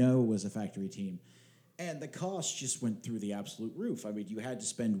team. Renault was a factory team. And the cost just went through the absolute roof. I mean, you had to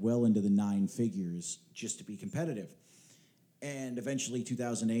spend well into the 9 figures just to be competitive. And eventually,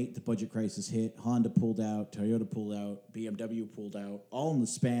 2008, the budget crisis hit. Honda pulled out, Toyota pulled out, BMW pulled out, all in the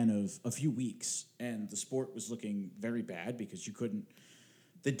span of a few weeks. And the sport was looking very bad because you couldn't.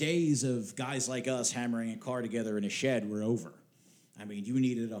 The days of guys like us hammering a car together in a shed were over. I mean, you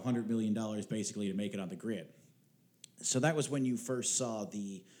needed $100 million basically to make it on the grid. So that was when you first saw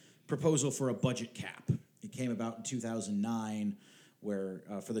the proposal for a budget cap. It came about in 2009, where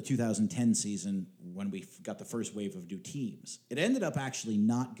for the 2010 season, when we got the first wave of new teams. It ended up actually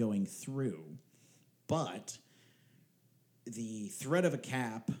not going through, but the threat of a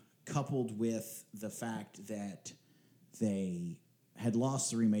cap, coupled with the fact that they had lost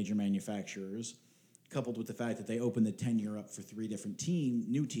 3 major manufacturers, coupled with the fact that they opened the tenure up for 3 different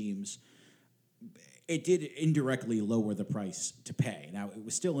new teams, it did indirectly lower the price to pay. Now, it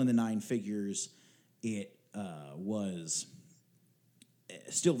was still in the 9 figures. It was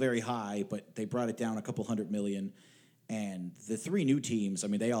still very high, but they brought it down a couple $100 million. And the 3 new teams, I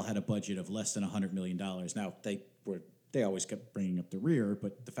mean, they all had a budget of less than $100 million. Now, they always kept bringing up the rear,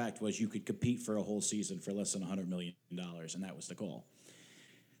 but the fact was you could compete for a whole season for less than $100 million, and that was the goal.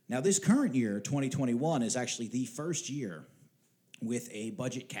 Now, this current year, 2021, is actually the first year with a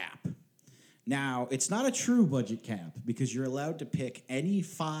budget cap. Now, it's not a true budget cap because you're allowed to pick any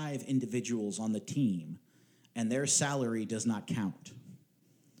 5 individuals on the team, and their salary does not count.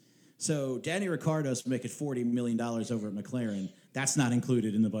 So Danny Ricciardo's making $40 million over at McLaren. That's not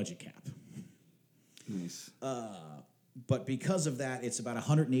included in the budget cap. Nice. But because of that, it's about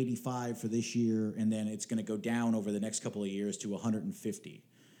 185 for this year, and then it's going to go down over the next couple of years to 150.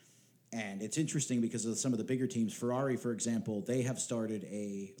 And it's interesting because of some of the bigger teams. Ferrari, for example, they have started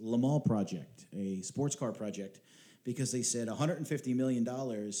a Le Mans project, a sports car project, because they said $150 million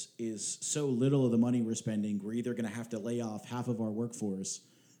is so little of the money we're spending, we're either going to have to lay off half of our workforce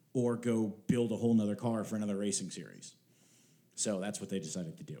or go build a whole nother car for another racing series. So that's what they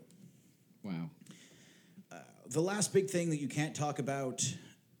decided to do. Wow. The last big thing that you can't talk about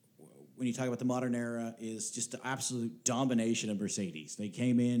when you talk about the modern era is just the absolute domination of Mercedes. They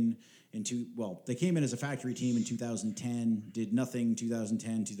came in as a factory team in 2010, did nothing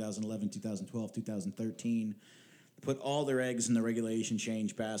 2010, 2011, 2012, 2013, put all their eggs in the regulation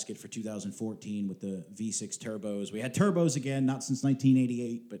change basket for 2014 with the V6 turbos. We had turbos again, not since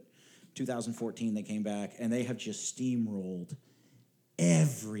 1988, but 2014 they came back, and they have just steamrolled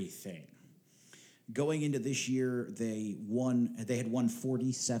everything. Going into this year, they had won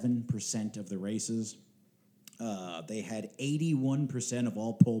 47% of the races. They had 81% of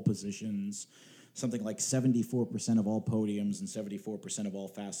all pole positions, something like 74% of all podiums, and 74% of all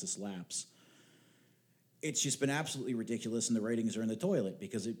fastest laps. It's just been absolutely ridiculous, and the ratings are in the toilet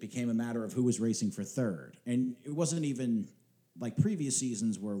because it became a matter of who was racing for third. And it wasn't even like previous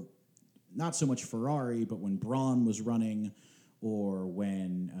seasons where not so much Ferrari, but when Braun was running or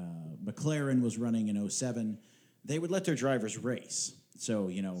when McLaren was running in 2007, they would let their drivers race.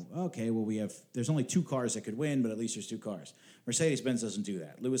 So, okay, well, there's only 2 cars that could win, but at least there's 2 cars. Mercedes-Benz doesn't do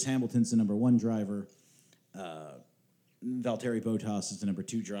that. Lewis Hamilton's the number 1 driver. Valtteri Bottas is the number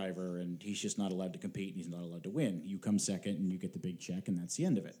 2 driver, and he's just not allowed to compete, and he's not allowed to win. You come second, and you get the big check, and that's the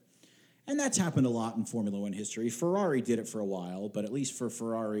end of it. And that's happened a lot in Formula One history. Ferrari did it for a while, but at least for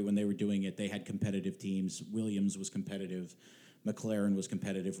Ferrari, when they were doing it, they had competitive teams. Williams was competitive. McLaren was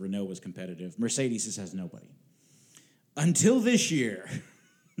competitive. Renault was competitive. Mercedes just has nobody. Until this year.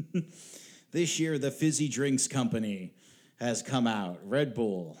 This year, the fizzy drinks company has come out. Red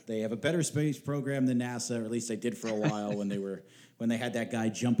Bull. They have a better space program than NASA, or at least they did for a while when they had that guy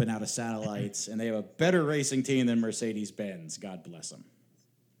jumping out of satellites. And they have a better racing team than Mercedes-Benz. God bless them.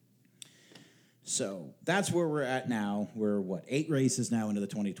 So that's where we're at now. We're, 8 races now into the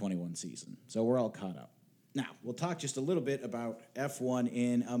 2021 season. So we're all caught up. Now, we'll talk just a little bit about F1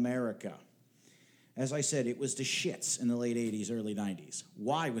 in America. As I said, it was the shits in the late 80s, early 90s.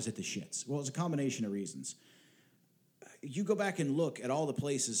 Why was it the shits? Well, it was a combination of reasons. You go back and look at all the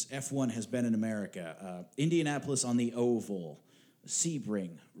places F1 has been in America. Indianapolis on the Oval,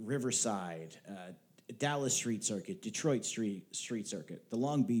 Sebring, Riverside, Dallas Street Circuit, Detroit Street Circuit, the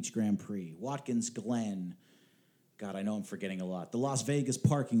Long Beach Grand Prix, Watkins Glen. God, I know I'm forgetting a lot. The Las Vegas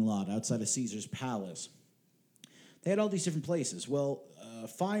parking lot outside of Caesar's Palace. They had all these different places. Well,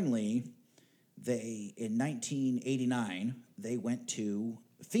 finally, in 1989, they went to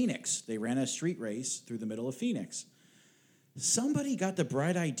Phoenix. They ran a street race through the middle of Phoenix. Somebody got the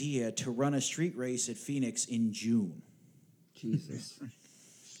bright idea to run a street race at Phoenix in June. Jesus.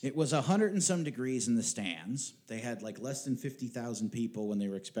 It was 100 and some degrees in the stands. They had less than 50,000 people when they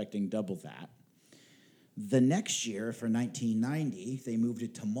were expecting double that. The next year, for 1990, they moved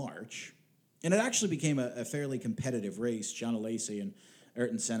it to March. And it actually became a fairly competitive race. John Alesi and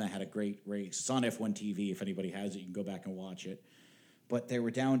Ayrton Senna had a great race. It's on F1 TV. If anybody has it, you can go back and watch it. But they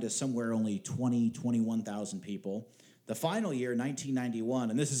were down to somewhere only 21,000 people. The final year, 1991,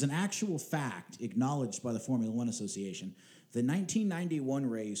 and this is an actual fact acknowledged by the Formula One Association, the 1991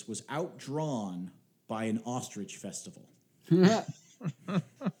 race was outdrawn by an ostrich festival.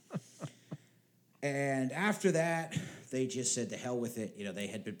 And after that, they just said to hell with it. They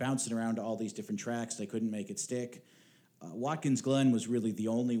had been bouncing around to all these different tracks. They couldn't make it stick. Watkins Glen was really the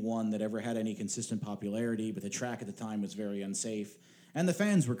only one that ever had any consistent popularity, but the track at the time was very unsafe. And the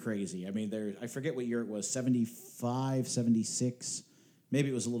fans were crazy. I mean, I forget what year it was, 75, 76. Maybe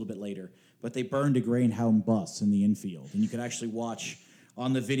it was a little bit later. But they burned a Greyhound bus in the infield. And you could actually watch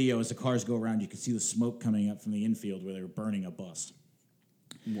on the video as the cars go around, you could see the smoke coming up from the infield where they were burning a bus.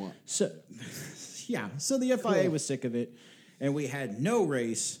 What? So the FIA was sick of it. And we had no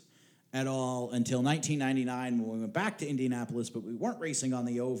race at all until 1999 when we went back to Indianapolis, but we weren't racing on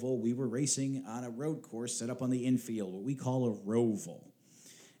the oval. We were racing on a road course set up on the infield, what we call a roval.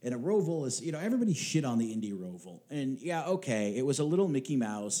 And a roval is, everybody shit on the Indy roval. And it was a little Mickey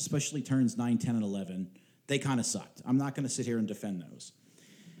Mouse, especially turns 9, 10, and 11. They kind of sucked. I'm not going to sit here and defend those.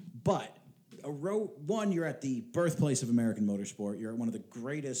 But you're at the birthplace of American motorsport. You're at one of the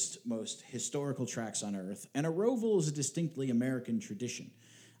greatest, most historical tracks on earth. And a roval is a distinctly American tradition.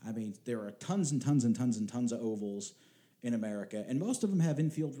 I mean, there are tons and tons and tons and tons of ovals in America, and most of them have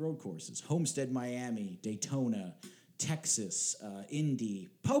infield road courses. Homestead, Miami, Daytona, Texas, Indy,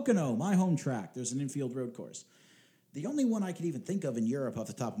 Pocono, my home track. There's an infield road course. The only one I can even think of in Europe off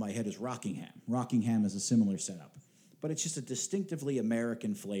the top of my head is Rockingham. Rockingham is a similar setup, but it's just a distinctively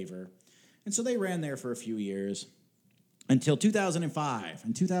American flavor. And so they ran there for a few years until 2005.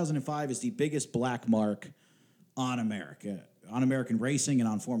 And 2005 is the biggest black mark on America, on American racing and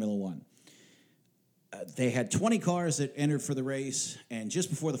on Formula One. They had 20 cars that entered for the race, and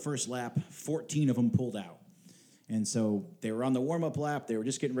just before the first lap, 14 of them pulled out. And so they were on the warm-up lap. They were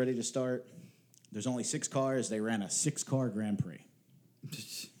just getting ready to start. There's only 6 cars. They ran a 6-car Grand Prix.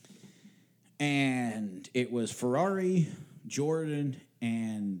 And it was Ferrari, Jordan,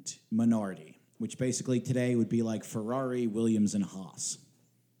 and Minardi, which basically today would be like Ferrari, Williams, and Haas.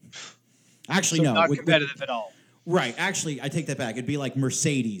 Actually, so no. Not competitive at all. Right. Actually, I take that back. It'd be like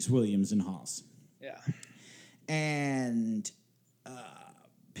Mercedes, Williams, and Haas. Yeah. And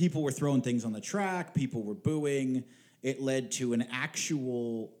people were throwing things on the track. People were booing. It led to an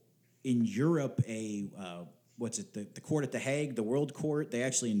actual, in Europe, the court at The Hague, the World Court. They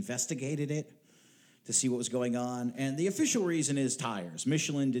actually investigated it to see what was going on. And the official reason is tires.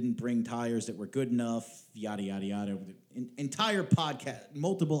 Michelin didn't bring tires that were good enough, yada, yada, yada. Entire podcast,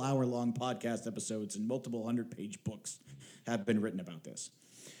 multiple hour-long podcast episodes and multiple 100-page books have been written about this.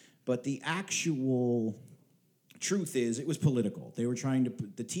 But the actual truth is, it was political. They were trying to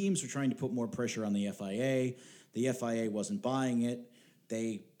the teams were trying to put more pressure on the FIA. The FIA wasn't buying it.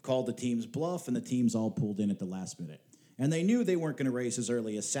 They called the teams bluff, and the teams all pulled in at the last minute. And they knew they weren't going to race as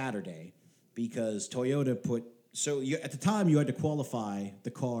early as Saturday because Toyota at the time you had to qualify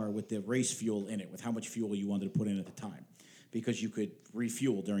the car with the race fuel in it, with how much fuel you wanted to put in at the time, because you could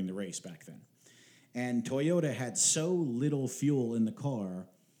refuel during the race back then. And Toyota had so little fuel in the car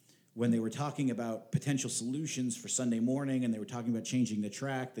when they were talking about potential solutions for Sunday morning, and they were talking about changing the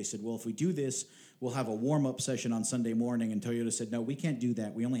track. They said, well, if we do this, we'll have a warm-up session on Sunday morning. And Toyota said, no, we can't do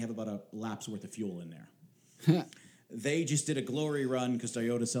that. We only have about a lap's worth of fuel in there. They just did a glory run because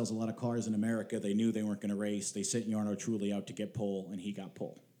Toyota sells a lot of cars in America. They knew they weren't going to race. They sent Jarno Trulli out to get pole, and he got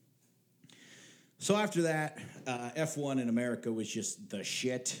pole. So after that, F1 in America was just the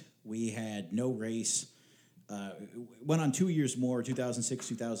shit. We had no race. Went on 2 years more, 2006,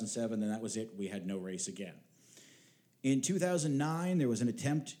 2007, and that was it. We had no race again. In 2009, there was an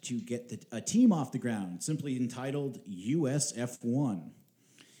attempt to get a team off the ground, simply entitled US F1.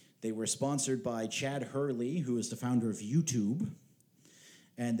 They were sponsored by Chad Hurley, who is the founder of YouTube,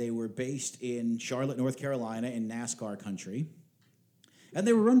 and they were based in Charlotte, North Carolina, in NASCAR country. And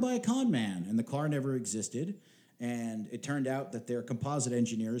they were run by a con man, and the car never existed. And it turned out that their composite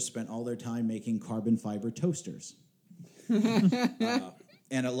engineers spent all their time making carbon fiber toasters. And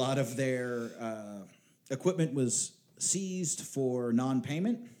a lot of their equipment was seized for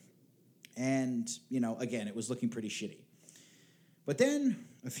non-payment. And, again, it was looking pretty shitty. But then,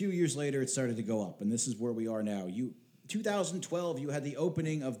 a few years later, it started to go up. And this is where we are now. 2012, you had the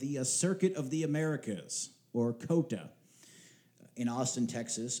opening of the Circuit of the Americas, or COTA, in Austin,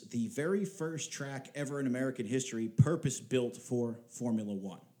 Texas, the very first track ever in American history purpose-built for Formula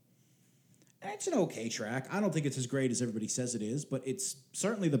One. It's an okay track. I don't think it's as great as everybody says it is, but it's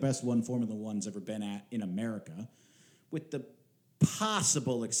certainly the best one Formula One's ever been at in America, with the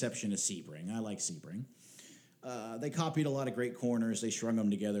possible exception of Sebring. I like Sebring. They copied a lot of great corners. They strung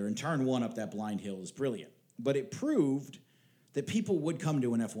them together, and turn one up that blind hill is brilliant. But it proved that people would come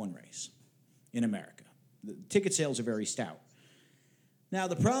to an F1 race in America. The ticket sales are very stout. Now,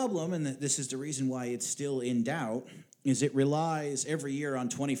 the problem, and this is the reason why it's still in doubt, is it relies every year on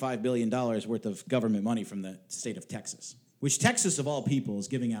 $25 billion worth of government money from the state of Texas, which Texas, of all people, is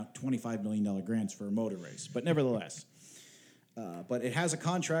giving out $25 million grants for a motor race. But nevertheless, but it has a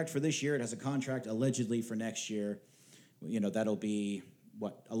contract for this year. It has a contract allegedly for next year. That'll be,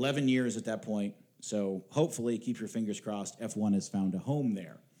 11 years at that point. So hopefully, keep your fingers crossed, F1 has found a home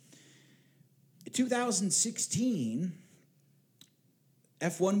there. In 2016...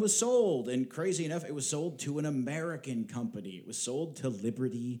 F1 was sold, and crazy enough, it was sold to an American company. It was sold to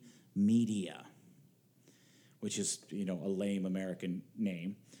Liberty Media, which is, a lame American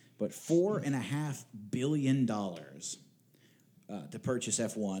name. But $4.5 billion to purchase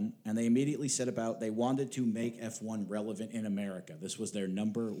F1, and they immediately set about, they wanted to make F1 relevant in America. This was their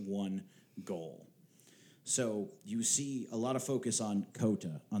number one goal. So you see a lot of focus on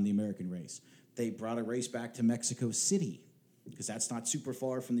COTA, on the American race. They brought a race back to Mexico City, because that's not super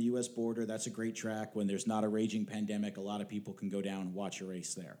far from the U.S. border. That's a great track. When there's not a raging pandemic, a lot of people can go down and watch a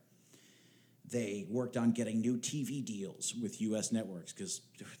race there. They worked on getting new TV deals with U.S. networks, because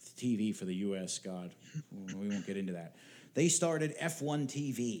TV for the U.S., God, we won't get into that. They started F1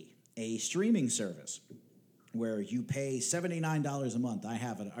 TV, a streaming service where you pay $79 a month. I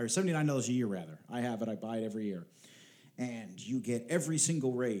have it, or $79 a year, rather. I have it. I buy it every year. And you get every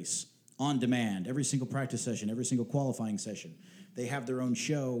single race on demand, every single practice session, every single qualifying session. They have their own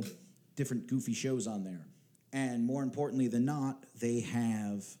show, different goofy shows on there. And more importantly than not, they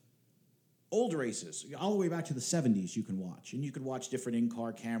have old races, all the way back to the 70s you can watch. And you can watch different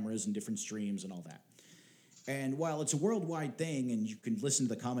in-car cameras and different streams and all that. And while it's a worldwide thing and you can listen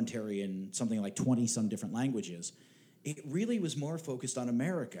to the commentary in something like 20-some different languages, it really was more focused on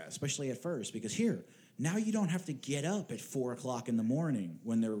America, especially at first, because here, now you don't have to get up at 4 o'clock in the morning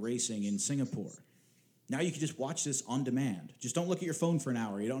when they're racing in Singapore. Now you can just watch this on demand. Just don't look at your phone for an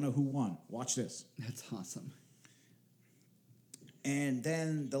hour. You don't know who won. Watch this. That's awesome. And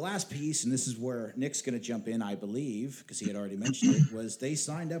then the last piece, and this is where Nick's going to jump in, I believe, because he had already mentioned it, was they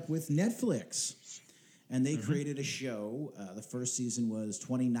signed up with Netflix. And they created a show. The first season was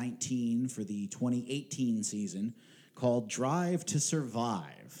 2019 for the 2018 season, called Drive to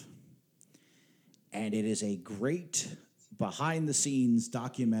Survive. And it is a great behind-the-scenes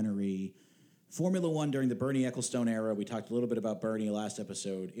documentary. Formula One during the Bernie Ecclestone era. We talked a little bit about Bernie last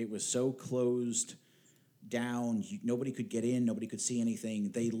episode. It was so closed down. Nobody could get in. Nobody could see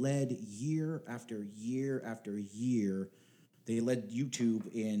anything. They led year after year after year. They led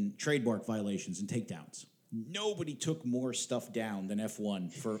YouTube in trademark violations and takedowns. nobody took more stuff down than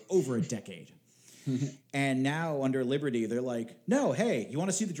F1 for over a decade. And now under Liberty, they're like, no, hey, you want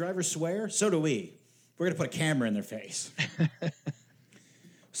to see the drivers swear? So do we. We're going to put a camera in their face.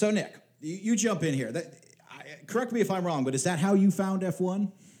 So, Nick, you jump in here. Correct me if I'm wrong, but is that how you found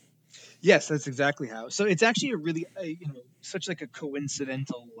F1? Yes, that's exactly how. So it's actually a really, such like a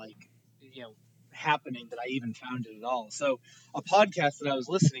coincidental, happening that I even found it at all. So a podcast that I was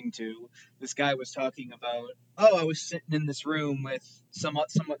listening to, this guy was talking about, I was sitting in this room with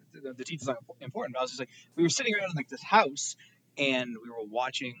somewhat, the details aren't important, but I was just like, we were sitting around in like this house and we were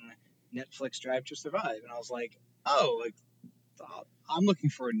watching Netflix Drive to Survive. And I was like, I'm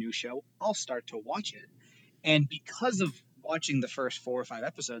looking for a new show. I'll start to watch it. And because of watching the first 4 or 5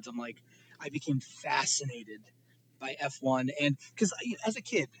 episodes, I became fascinated by F1. And because as a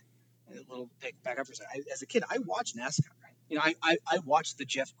kid, a little back up for a second, as a kid, I watched NASCAR. I watched the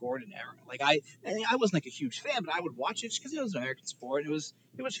Jeff Gordon era. I wasn't like a huge fan, but I would watch it just because it was an American sport. It was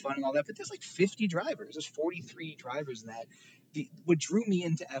fun and all that. But there's like 50 drivers. There's 43 drivers in that. What drew me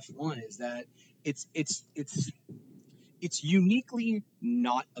into F1 is that it's uniquely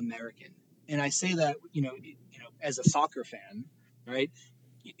not American. And I say that, as a soccer fan, right?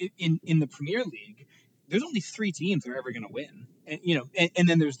 In the Premier League, there's only 3 teams that are ever going to win, and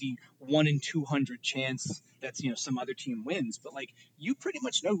then there's the 1 in 200 chance that's some other team wins. But like you pretty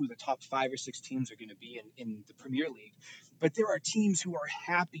much know who the top 5 or 6 teams are going to be in the Premier League. But there are teams who are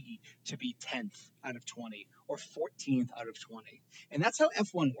happy to be 10th out of 20 or 14th out of 20, and that's how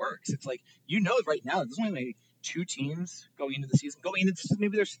F1 works. It's like right now there's only like 2 teams going into the season. Going into the season,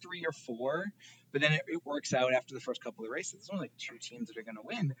 maybe there's 3 or 4, but then it works out after the first couple of races. There's only like 2 teams that are going to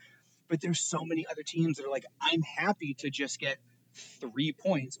win. But there's so many other teams that are like, I'm happy to just get 3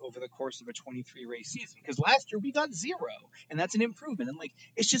 points over the course of a 23 race season, because last year we got 0, and that's an improvement. And like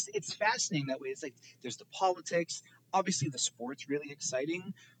it's fascinating that way. It's like there's the politics. Obviously, the sport's really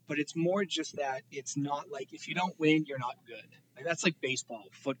exciting, but it's more just that it's not like if you don't win, you're not good. Like that's like baseball,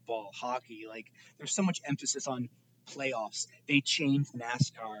 football, hockey. Like there's so much emphasis on playoffs. They changed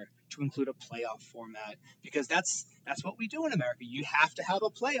NASCAR to include a playoff format because that's what we do in America. You have to have a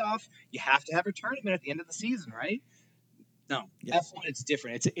playoff. You have to have a tournament at the end of the season, right? No, Yes. F1 it's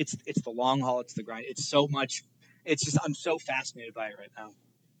different. It's the long haul. It's the grind. It's so much. It's just I'm so fascinated by it right now.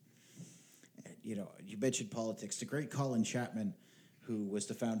 You mentioned politics. The great Colin Chapman, who was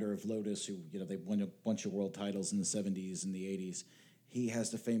the founder of Lotus, who they won a bunch of world titles in the 70s and the 80s. He has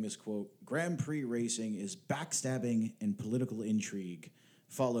the famous quote: "Grand Prix racing is backstabbing and political intrigue,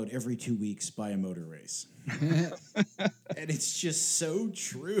 followed every 2 weeks by a motor race." And it's just so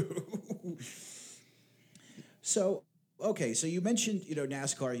true. So, okay, so you mentioned,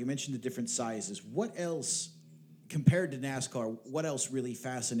 NASCAR, you mentioned the different sizes. What else, compared to NASCAR, what else really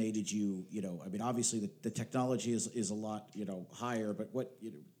fascinated you? I mean, obviously the technology is a lot, higher, but what,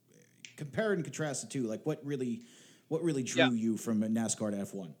 compare and contrast the two, like what really drew you from NASCAR to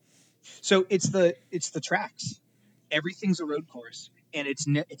F1? So it's the tracks. Everything's a road course, and it's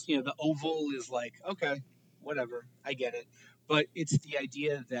the oval is like okay, whatever, I get it, but it's the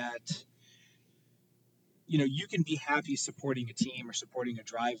idea that you can be happy supporting a team or supporting a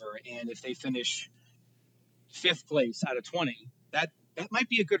driver, and if they finish 5th place out of 20, that might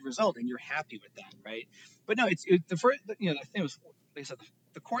be a good result, and you're happy with that, right? But no, the first, the thing was, like I said,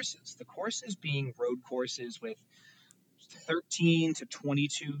 the courses being road courses with 13 to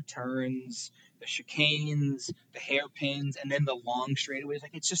 22 turns, the chicanes, the hairpins, and then the long straightaways.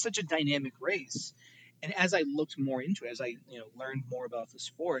 Like it's just such a dynamic race. And as I looked more into it, as I learned more about the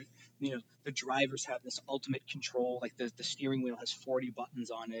sport, the drivers have this ultimate control. Like the steering wheel has 40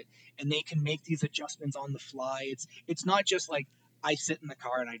 buttons on it, and they can make these adjustments on the fly. It's not just like I sit in the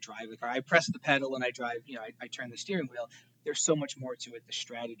car and I drive the car. I press the pedal and I drive. I turn the steering wheel. There's so much more to it. The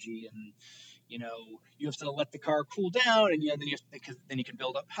strategy and you have to let the car cool down, and then you can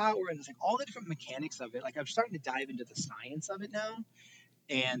build up power, and there's like all the different mechanics of it. Like I'm starting to dive into the science of it now,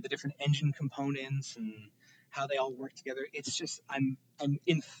 and the different engine components and how they all work together. It's just I'm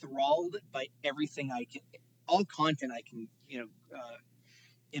enthralled by everything I can, all content I can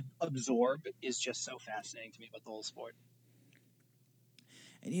absorb is just so fascinating to me about the whole sport.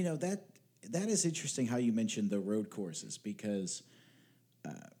 And that is interesting how you mentioned the road courses, because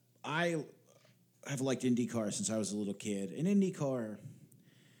I have liked IndyCar since I was a little kid. And IndyCar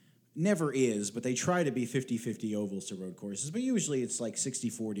never is, but they try to be 50-50 ovals to road courses. But usually it's like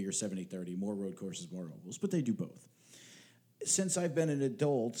 60-40 or 70-30, more road courses, more ovals. But they do both. Since I've been an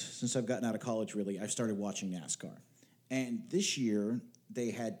adult, since I've gotten out of college, really, I've started watching NASCAR. And this year,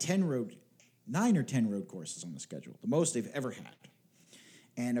 they had 9 or 10 road courses on the schedule, the most they've ever had.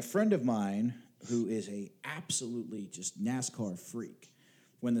 And a friend of mine who is a absolutely just NASCAR freak.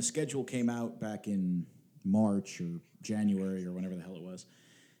 When the schedule came out back in March or January or whenever the hell it was,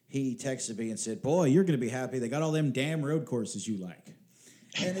 he texted me and said, "Boy, you're going to be happy. They got all them damn road courses you like."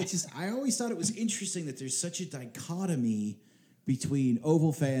 And it's just, I always thought it was interesting that there's such a dichotomy between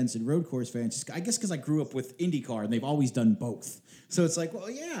oval fans and road course fans. I guess because I grew up with IndyCar and they've always done both. So it's like, well,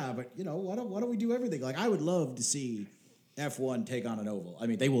 yeah, but why don't we do everything? Like, I would love to see F1 take on an oval. I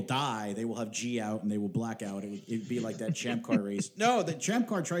mean, they will die. They will have G out and they will black out. It'd be like that Champ Car race. No, the Champ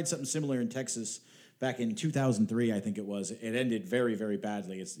Car tried something similar in Texas back in 2003, I think it was. It ended very, very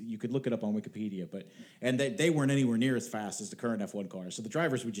badly. You could look it up on Wikipedia, and they weren't anywhere near as fast as the current F1 cars. So the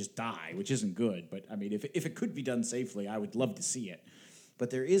drivers would just die, which isn't good. But I mean, if it could be done safely, I would love to see it.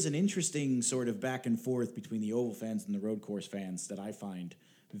 But there is an interesting sort of back and forth between the oval fans and the road course fans that I find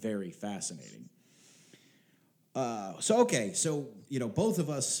very fascinating. So both of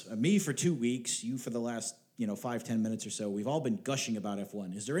us, me for 2 weeks, you for the last 5-10 minutes or so, we've all been gushing about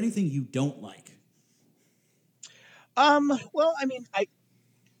F1. Is there anything you don't like? Well, I mean,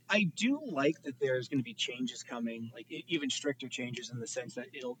 I do like that there's going to be changes coming, like even stricter changes in the sense that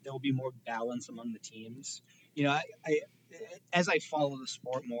there'll be more balance among the teams. I as I follow the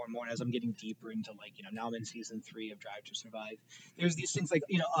sport more and more, and as I'm getting deeper into now I'm in season 3 of Drive to Survive. There's these things like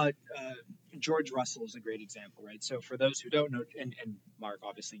George Russell is a great example, right? So for those who don't know, and Mark,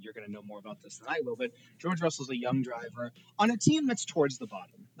 obviously you're going to know more about this than I will, but George Russell's a young driver on a team that's towards the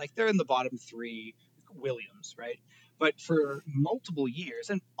bottom, like they're in the bottom 3, Williams, right? But for multiple years,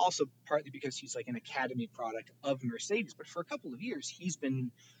 and also partly because he's like an academy product of Mercedes, but for a couple of years, he's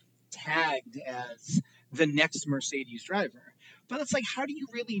been tagged as the next Mercedes driver. But it's like, how do you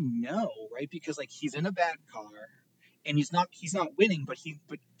really know, right? Because like he's in a bad car and he's not winning, but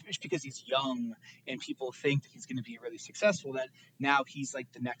just because he's young and people think that he's going to be really successful, that now he's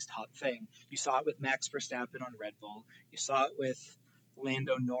like the next hot thing. You saw it with Max Verstappen on Red Bull. You saw it with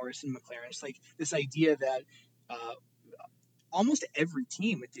Lando Norris and McLaren. It's like this idea that uh, almost every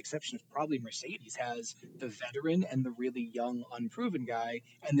team, with the exception of probably Mercedes, has the veteran and the really young, unproven guy.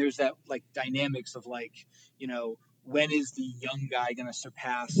 And there's that like dynamics of when is the young guy going to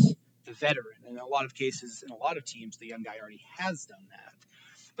surpass the veteran? And in a lot of cases, in a lot of teams, the young guy already has done that.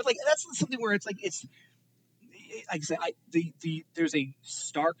 But like that's something where it's like I said, there's a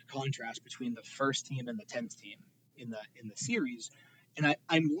stark contrast between the first team and the 10th team in the series, and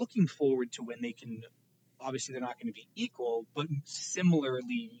I'm looking forward to when they can. Obviously, they're not going to be equal, but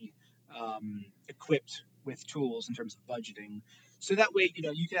similarly equipped with tools in terms of budgeting. So that way,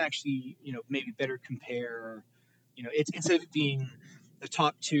 you can actually, maybe better compare. It's instead of it being the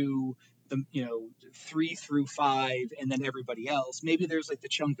top two, the 3 through 5, and then everybody else. Maybe there's like the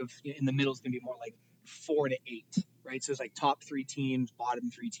chunk of in the middle is going to be more like 4 to 8, right? So it's like top 3 teams,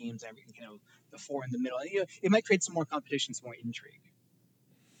 bottom 3 teams, everything. The 4 in the middle. It might create some more competition, some more intrigue.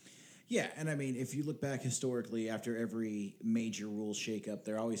 Yeah, and I mean, if you look back historically, after every major rules shakeup,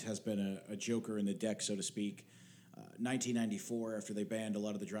 there always has been a joker in the deck, so to speak. 1994, after they banned a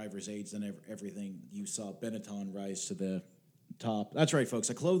lot of the driver's aids and everything, you saw Benetton rise to the top. That's right, folks.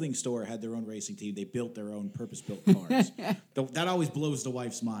 A clothing store had their own racing team. They built their own purpose-built cars. That always blows the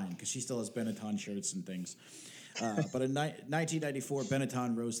wife's mind because she still has Benetton shirts and things. But in 1994,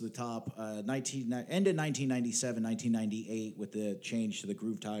 Benetton rose to the top. Ended 1997, 1998 with the change to the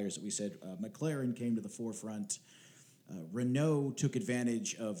groove tires that we said. McLaren came to the forefront. Renault took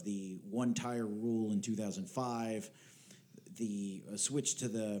advantage of the one-tire rule in 2005. The switch to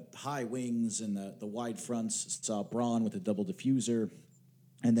the high wings and the wide fronts saw Braun with a double diffuser.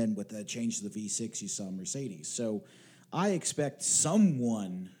 And then with the change to the V6, you saw Mercedes. So I expect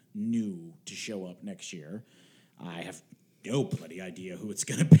someone new to show up next year. I have no bloody idea who it's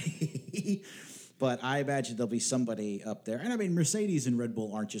going to be. But I imagine there'll be somebody up there. And I mean, Mercedes and Red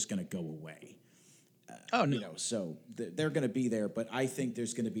Bull aren't just going to go away. Oh, no. So they're going to be there. But I think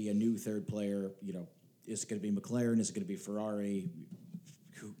there's going to be a new third player. Is it going to be McLaren? Is it going to be Ferrari?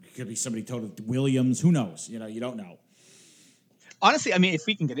 Could be somebody totally Williams. Who knows? You don't know. Honestly, I mean, if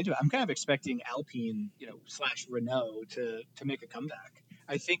we can get into it, I'm kind of expecting Alpine, / Renault to make a comeback.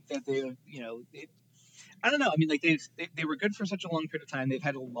 I think that I don't know. I mean, like they were good for such a long period of time. They've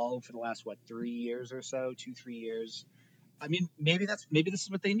had a lull for the last 3 years or so, 2-3 years. I mean, maybe this is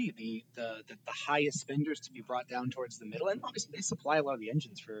what they need, the highest spenders to be brought down towards the middle. And obviously, they supply a lot of the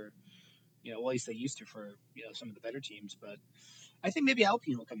engines for, well, at least they used to for some of the better teams. But I think maybe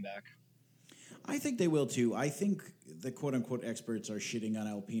Alpine will come back. I think they will too. I think the quote-unquote experts are shitting on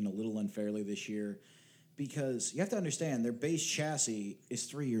Alpine a little unfairly this year because you have to understand their base chassis is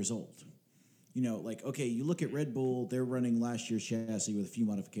 3 years old. You look at Red Bull, they're running last year's chassis with a few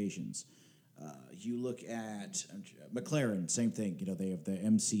modifications. You look at McLaren, same thing. They have the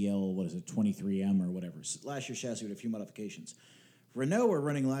MCL, 23M or whatever. Last year's chassis with a few modifications. Renault are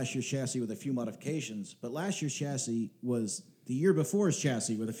running last year's chassis with a few modifications, but last year's chassis was the year before's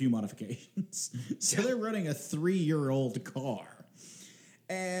chassis with a few modifications. So they're running a 3-year-old car.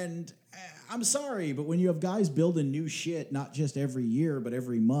 And I'm sorry, but when you have guys building new shit, not just every year, but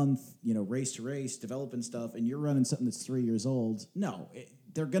every month, race to race, developing stuff, and you're running something that's 3 years old, no,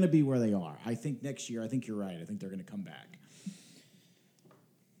 they're going to be where they are. I think next year, I think you're right. I think they're going to come back.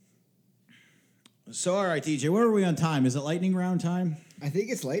 So, all right, DJ, where are we on time? Is it lightning round time? I think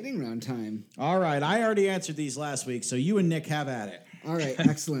it's lightning round time. All right, I already answered these last week, so you and Nick have at it. All right,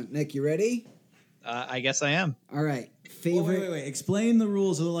 excellent. Nick, you ready? I guess I am. All right, favorite... Wait. Explain the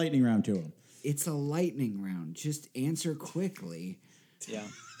rules of the lightning round to him. It's a lightning round. Just answer quickly. Yeah.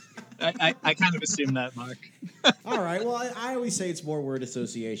 I kind of assumed that, Mark. All right, well, I always say it's more word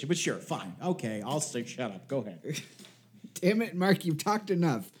association, but sure, fine. Okay, I'll stay. Shut up. Go ahead. Damn it, Mark, you've talked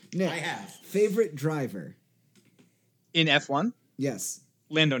enough. Nick, I have. Favorite driver? In F1? Yes.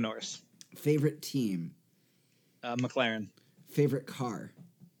 Lando Norris. Favorite team? McLaren. Favorite car?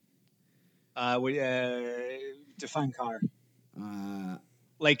 Define car.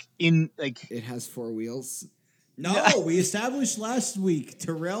 It has 4 wheels. No, we established last week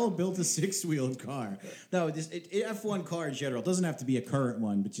Terrell built a 6-wheeled car. No, F1 car in general. It doesn't have to be a current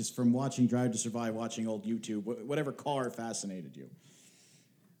one, but just from watching Drive to Survive, watching old YouTube, whatever car fascinated you.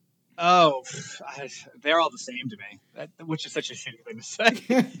 Oh, they're all the same to me, which is such a shitty thing to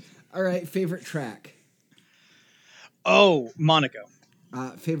say. All right, favorite track? Oh, Monaco.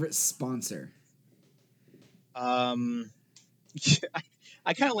 Favorite sponsor? I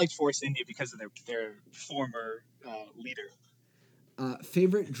kind of like Force India because of their former leader.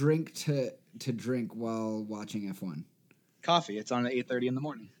 Favorite drink to drink while watching F1? Coffee. It's on at 8:30 in the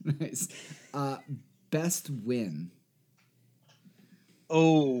morning. Nice. Best win?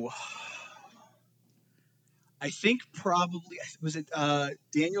 Oh, I think probably was it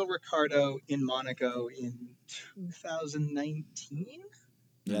Daniel Ricciardo in Monaco in 2019.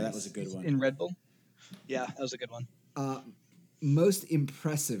 Yeah, that was a good one. In Red Bull. Yeah, that was a good one. Most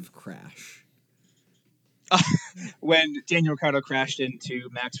impressive crash? When Daniel Ricciardo crashed into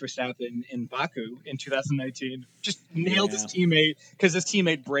Max Verstappen in Baku in 2019. Just nailed his teammate because his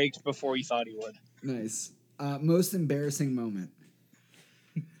teammate braked before he thought he would. Nice. Most embarrassing moment?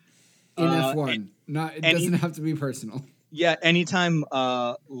 In F1. It doesn't have to be personal. Yeah, anytime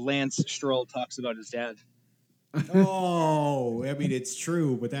Lance Stroll talks about his dad. Oh, I mean, it's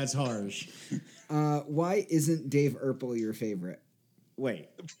true, but that's harsh. Why isn't Dave Urpel your favorite? Wait.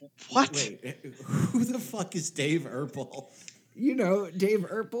 What? Wait, who the fuck is Dave Urpel? Dave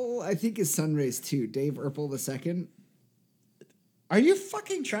Urpel, I think is Sunrace 2. Dave Urpel II. Are you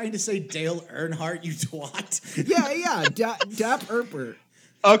fucking trying to say Dale Earnhardt, you twat? Yeah. Dap Urper.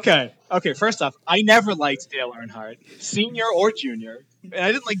 Okay. First off, I never liked Dale Earnhardt, senior or junior. And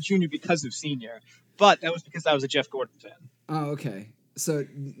I didn't like junior because of senior, but that was because I was a Jeff Gordon fan. Oh, okay. So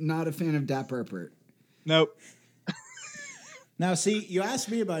not a fan of Dap Urper. Nope. Now, see, you asked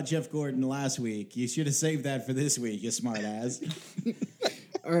me about Jeff Gordon last week. You should have saved that for this week, you smart ass.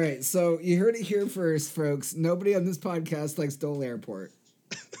 All right, so you heard it here first, folks. Nobody on this podcast likes Dole Airport.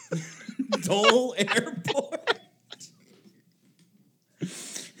 Dole Airport?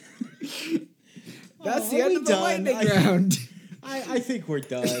 That's the end of the lightning round. I think we're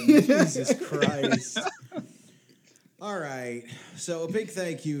done. Jesus Christ. All right. So a big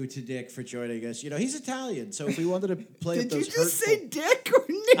thank you to Dick for joining us. He's Italian, so if we wanted to play Did up those you just say Dick or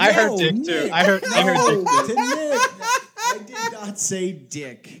Nick? I heard Dick too. I heard Dick too. To Nick. I did not say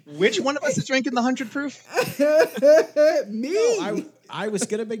Dick. Which one of us is drinking the 100 proof? Me. No, I was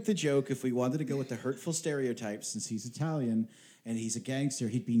going to make the joke if we wanted to go with the hurtful stereotypes, since he's Italian and he's a gangster,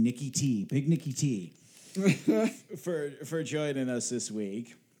 he'd be Nicky T, Big Nicky T, for joining us this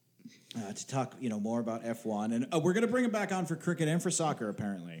week. To talk, more about F1, and we're going to bring him back on for cricket and for soccer,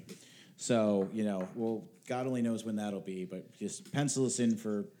 apparently. So, God only knows when that'll be, but just pencil us in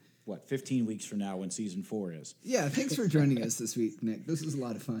for 15 weeks from now when season 4 is. Yeah, thanks for joining us this week, Nick. This was a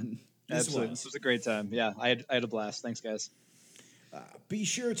lot of fun. Absolutely, this was a great time. Yeah, I had a blast. Thanks, guys. Be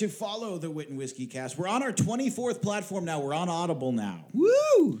sure to follow the Wit and Whiskey Cast. We're on our 24th platform now. We're on Audible now.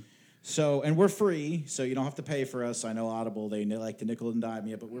 Woo! So, and we're free, so you don't have to pay for us. I know Audible, they like to nickel and dime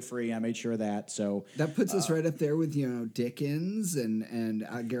you, but we're free. I made sure of that. So that puts us right up there with, Dickens and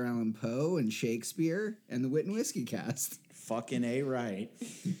Edgar Allan Poe and Shakespeare and the Wit and Whiskey Cast. Fucking A right.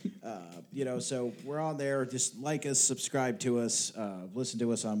 So we're on there. Just like us, subscribe to us, listen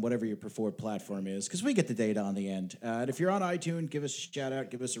to us on whatever your preferred platform is, because we get the data on the end. And if you're on iTunes, give us a shout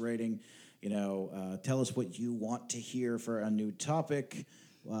out, give us a rating. Tell us what you want to hear for a new topic.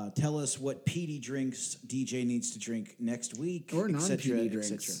 Tell us what peaty drinks DJ needs to drink next week, or non-peaty drinks.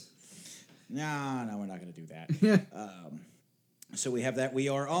 drinks. No, we're not going to do that. So we have that. We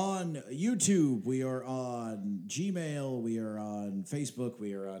are on YouTube. We are on Gmail. We are on Facebook.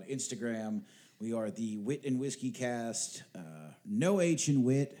 We are on Instagram. We are the Wit and Whiskey Cast. No H in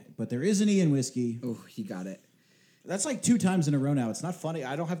Wit, but there is an E in Whiskey. Oh, you got it. That's like 2 times in a row now. It's not funny.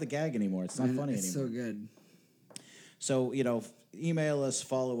 I don't have the gag anymore. It's not funny it's anymore. So good. So, email us,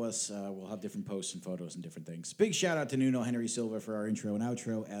 follow us. We'll have different posts and photos and different things. Big shout out to Nuno Henry Silva for our intro and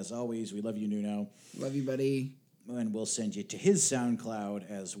outro. As always, we love you, Nuno. Love you, buddy. And we'll send you to his SoundCloud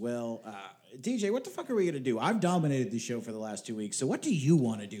as well. DJ, what the fuck are we going to do? I've dominated the show for the last 2 weeks. So what do you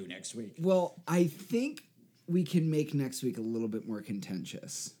want to do next week? Well, I think we can make next week a little bit more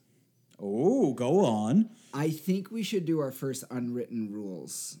contentious. Oh, go on. I think we should do our first unwritten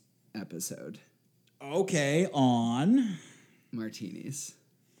rules episode. Okay, on martinis.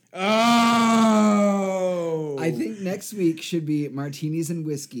 Oh! I think next week should be martinis and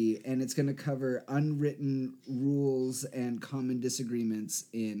whiskey, and it's going to cover unwritten rules and common disagreements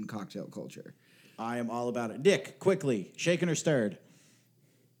in cocktail culture. I am all about it. Nick, quickly, shaken or stirred?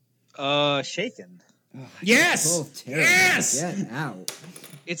 Shaken. Oh, yes! Both terrible. Yes! Get out.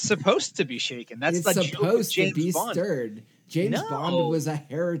 It's supposed to be shaken. That's It's the joke of supposed to James be Bond. stirred. James No. Bond was a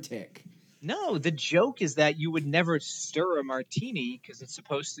heretic. No, the joke is that you would never stir a martini because it's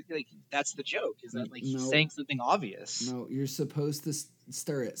supposed to that's the joke. Is that he's No. saying something obvious? No, you're supposed to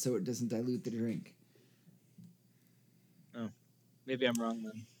stir it so it doesn't dilute the drink. Oh, maybe I'm wrong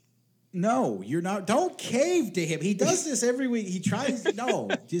then. No, you're not. Don't cave to him. He does this every week. He tries. No,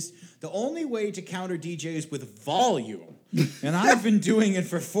 just the only way to counter DJ is with volume. And I've been doing it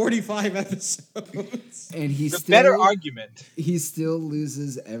for 45 episodes. And he's The better argument. He still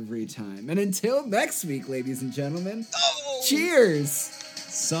loses every time. And until next week, ladies and gentlemen, cheers.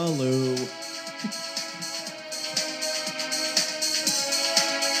 Salut.